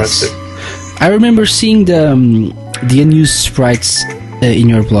very impressive. I remember seeing the unused sprites in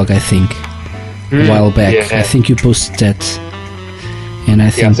your blog. I think a while back. Yeah. I think you posted that. And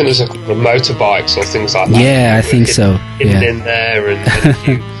I think there's a couple of motorbikes or things like that. Yeah, I think so. Hidden in there, and a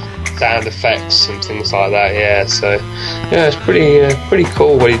few sound effects and things like that. Yeah, so it's pretty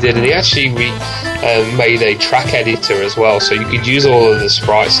cool what he did. And he actually made a track editor as well, so you could use all of the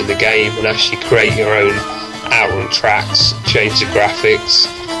sprites in the game and actually create your own Outrun tracks, change the graphics.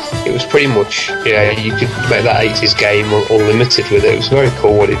 It was pretty much, you could make that 80s game unlimited with it. It was very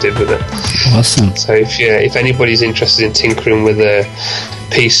cool what he did with it. Awesome. So if anybody's interested in tinkering with a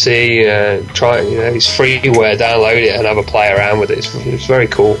PC, try it. It's freeware, download it and have a play around with it. It's very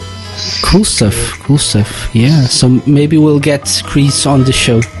cool. Cool stuff. Yeah, so maybe we'll get Chris on the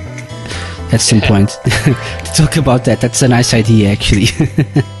show at some point to talk about that. That's a nice idea, actually.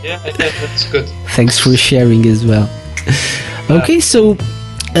 yeah, that's good. Thanks for sharing as well. Okay, so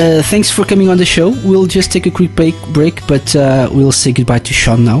thanks for coming on the show. We'll just take a quick break, but we'll say goodbye to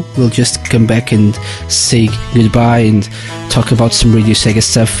Sean now. We'll just come back and say goodbye and talk about some Radio Sega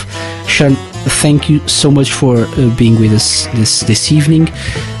stuff. Sean, thank you so much for being with us this evening.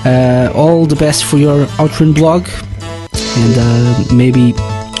 All the best for your Outrun blog, and maybe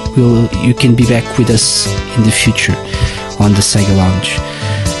you can be back with us in the future on the Sega Lounge.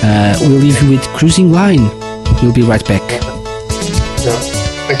 We'll leave you with Cruising Line. We'll be right back.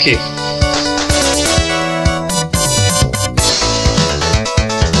 Thank you.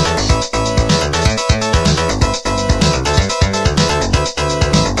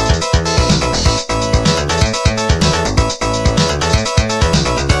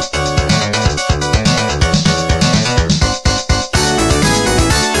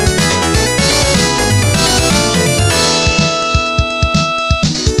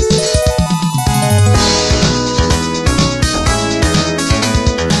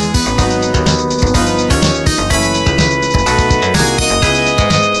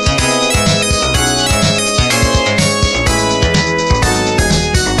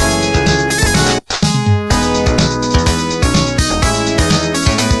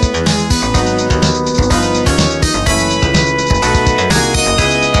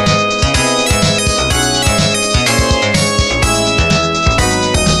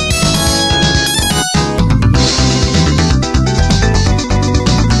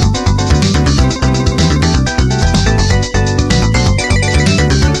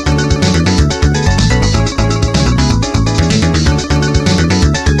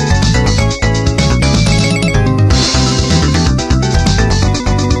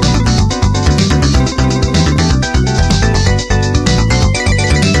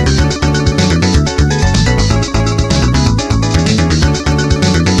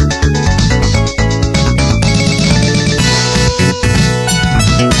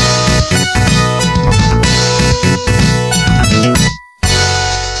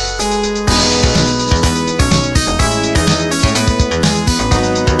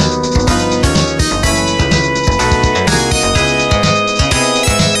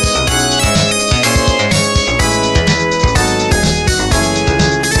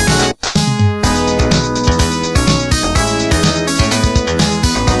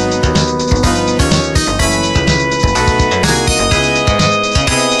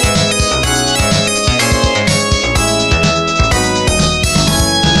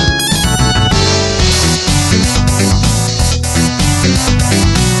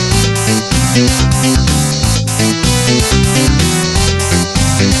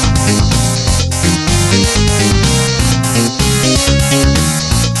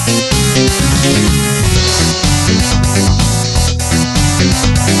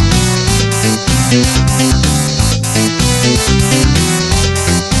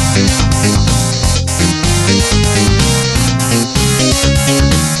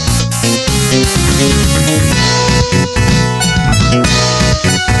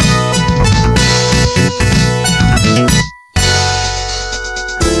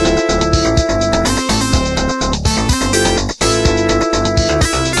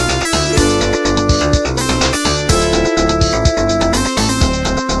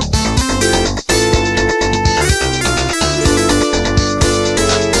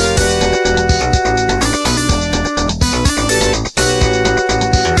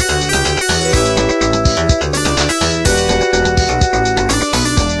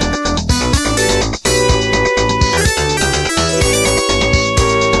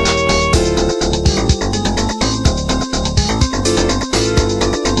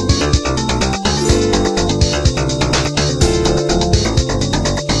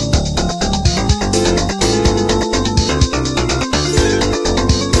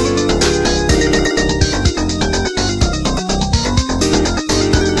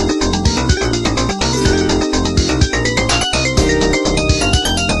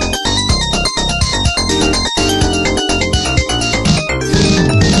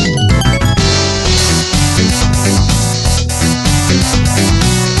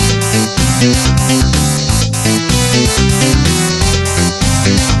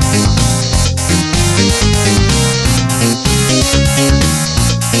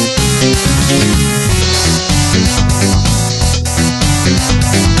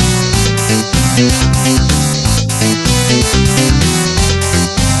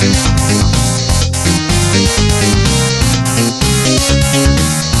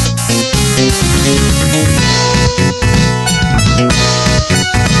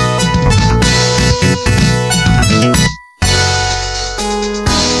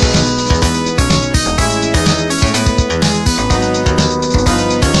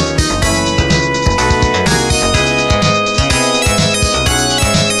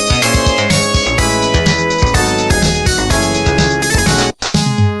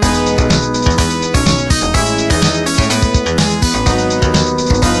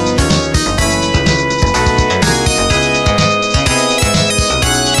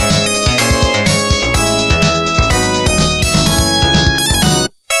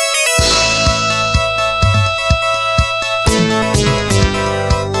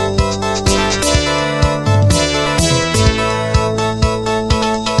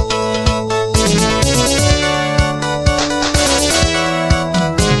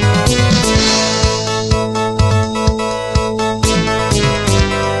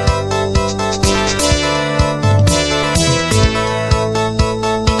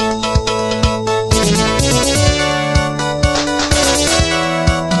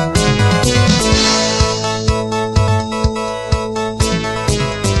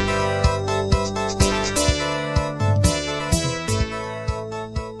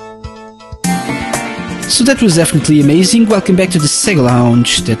 So that was definitely amazing. Welcome back to the Sega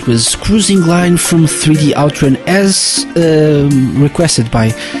Lounge. That was Cruising Line from 3D Outrun, as requested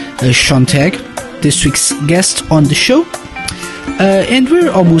by Sean Tagg, this week's guest on the show. And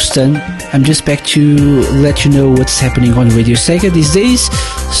we're almost done. I'm just back to let you know what's happening on Radio Sega these days.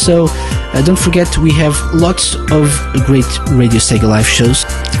 So don't forget, we have lots of great Radio Sega live shows.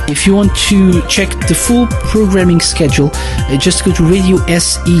 If you want to check the full programming schedule, just go to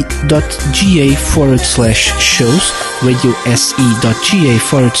radiose.ga/shows,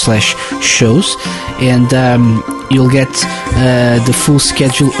 radiose.ga/shows, and you'll get the full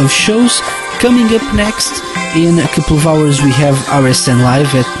schedule of shows. Coming up next, in a couple of hours, we have RSN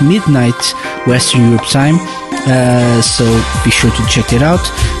Live at midnight Western Europe time. So be sure to check it out.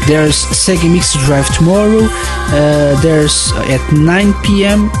 There's Sega Mix Drive tomorrow. There's at 9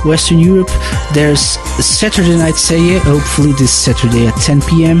 p.m. Western Europe. There's Saturday Night Sega, hopefully this Saturday at 10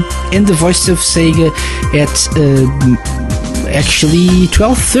 p.m. And the Voice of Sega at actually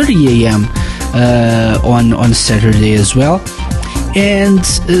 12:30 a.m. On Saturday as well. And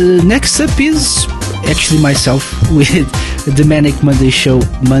next up is actually myself with the Manic Monday show,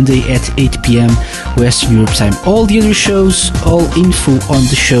 Monday at 8 p.m. Western Europe time. All the other shows, all info on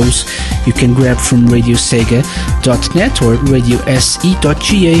the shows, you can grab from radiosega.net or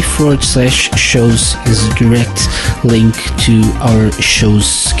radiose.ga/shows is a direct link to our show's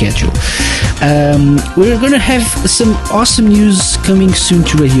schedule. We're gonna have some awesome news coming soon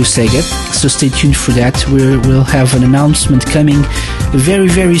to Radio Sega, so stay tuned for that. We'll have an announcement coming very,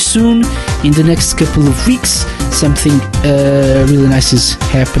 very soon in the next couple of weeks. Something really nice is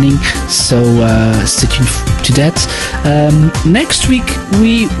happening, so stay tuned to that. Next week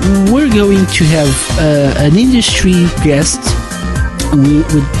we were going to have an industry guest. We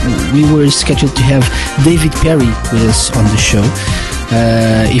were scheduled to have David Perry with us on the show.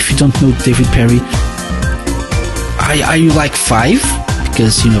 If you don't know David Perry, are you like 5?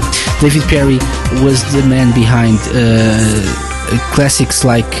 Because, you know, David Perry was the man behind classics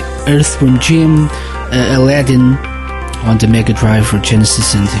like Earthworm Jim, Aladdin on the Mega Drive or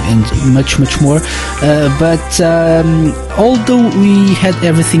Genesis, and much, much more. But although we had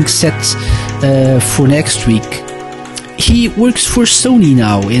everything set for next week, he works for Sony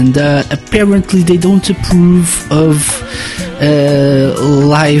now, and apparently they don't approve of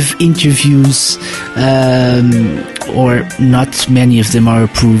live interviews, or not many of them are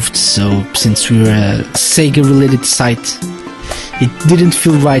approved. So since we're a Sega related site, it didn't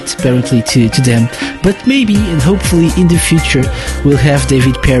feel right apparently to them. But maybe and hopefully in the future we'll have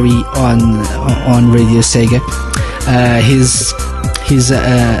David Perry on Radio Sega. He's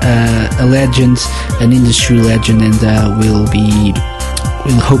a legend, an industry legend, and we'll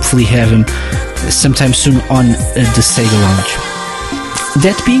hopefully have him sometime soon on the Sega Lounge.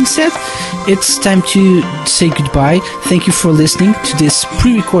 That being said, it's time to say goodbye. Thank you for listening to this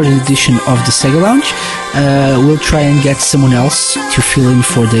pre-recorded edition of the Sega Lounge. We'll try and get someone else to fill in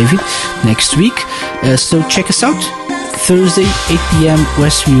for David next week. So check us out. Thursday, 8 p.m.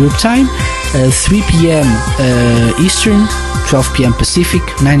 Western Europe time, 3 p.m. Eastern, 12 p.m. Pacific,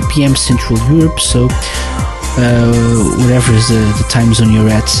 9 p.m. Central Europe. So whatever is the time zone you're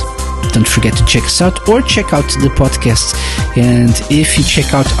at, don't forget to check us out or check out the podcast. And if you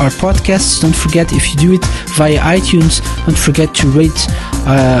check out our podcasts, don't forget, if you do it via iTunes, don't forget to rate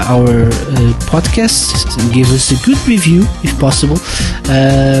our podcast and give us a good review if possible,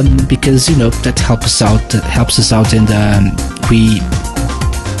 because, you know, that helps us out, and we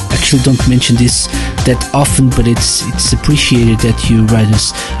actually don't mention this that often, but it's appreciated that you write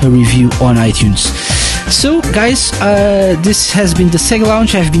us a review on iTunes. So guys, this has been the Sega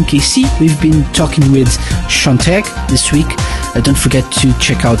Lounge. I've been KC. We've been talking with Sean Tagg this week. Don't forget to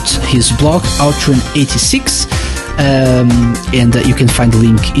check out his blog, Outrun86, and you can find the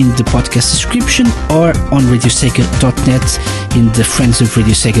link in the podcast description or on radiosega.net in the Friends of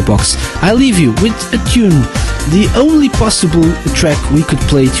Radio Sega box. I leave you with a tune, the only possible track we could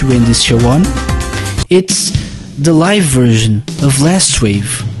play to end this show on. It's the live version of Last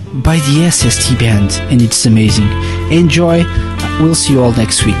Wave by the SST Band, and it's amazing. Enjoy. We'll see you all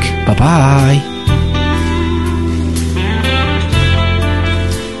next week. Bye bye.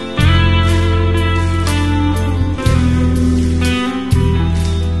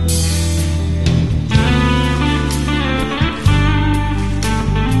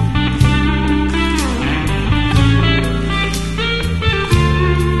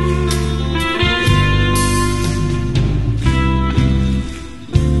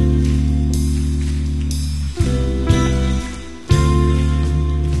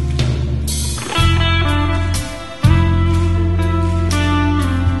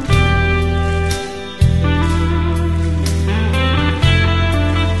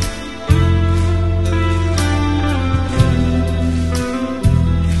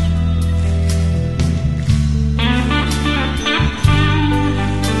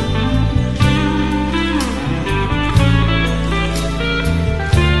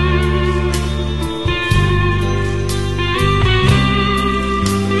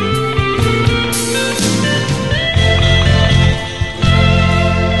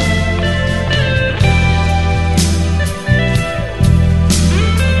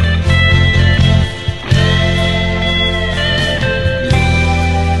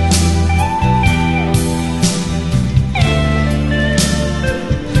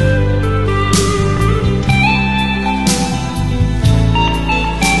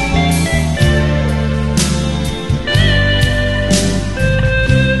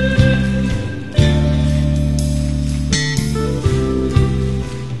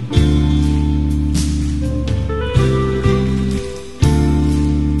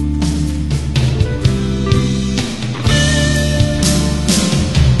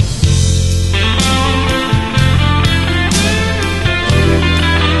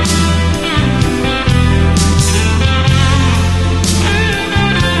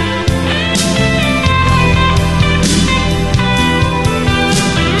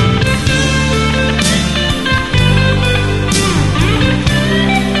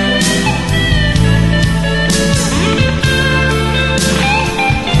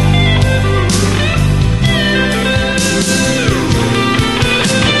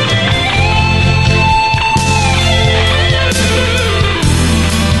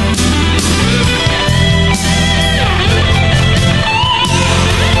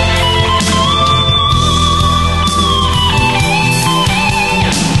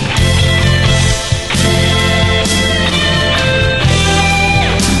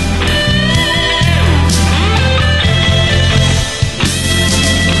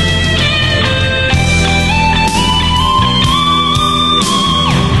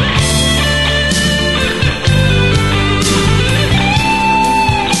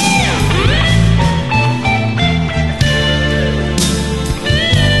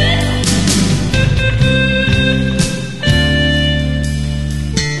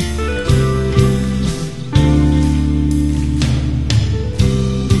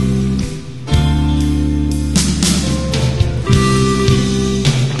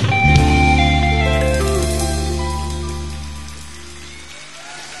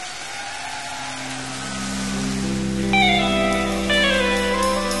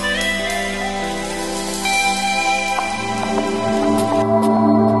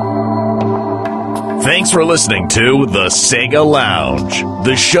 Thanks for listening to the Sega Lounge.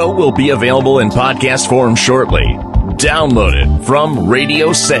 The show will be available in podcast form shortly. Download it from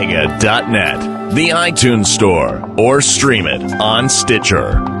radiosega.net, the iTunes Store, or stream it on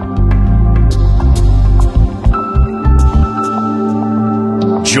Stitcher.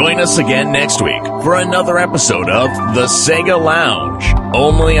 Join us again next week for another episode of the Sega Lounge,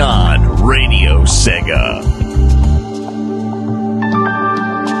 only on Radio Sega.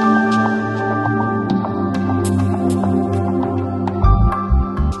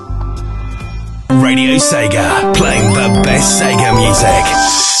 Radio Sega, playing the best Sega music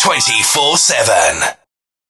 24/7.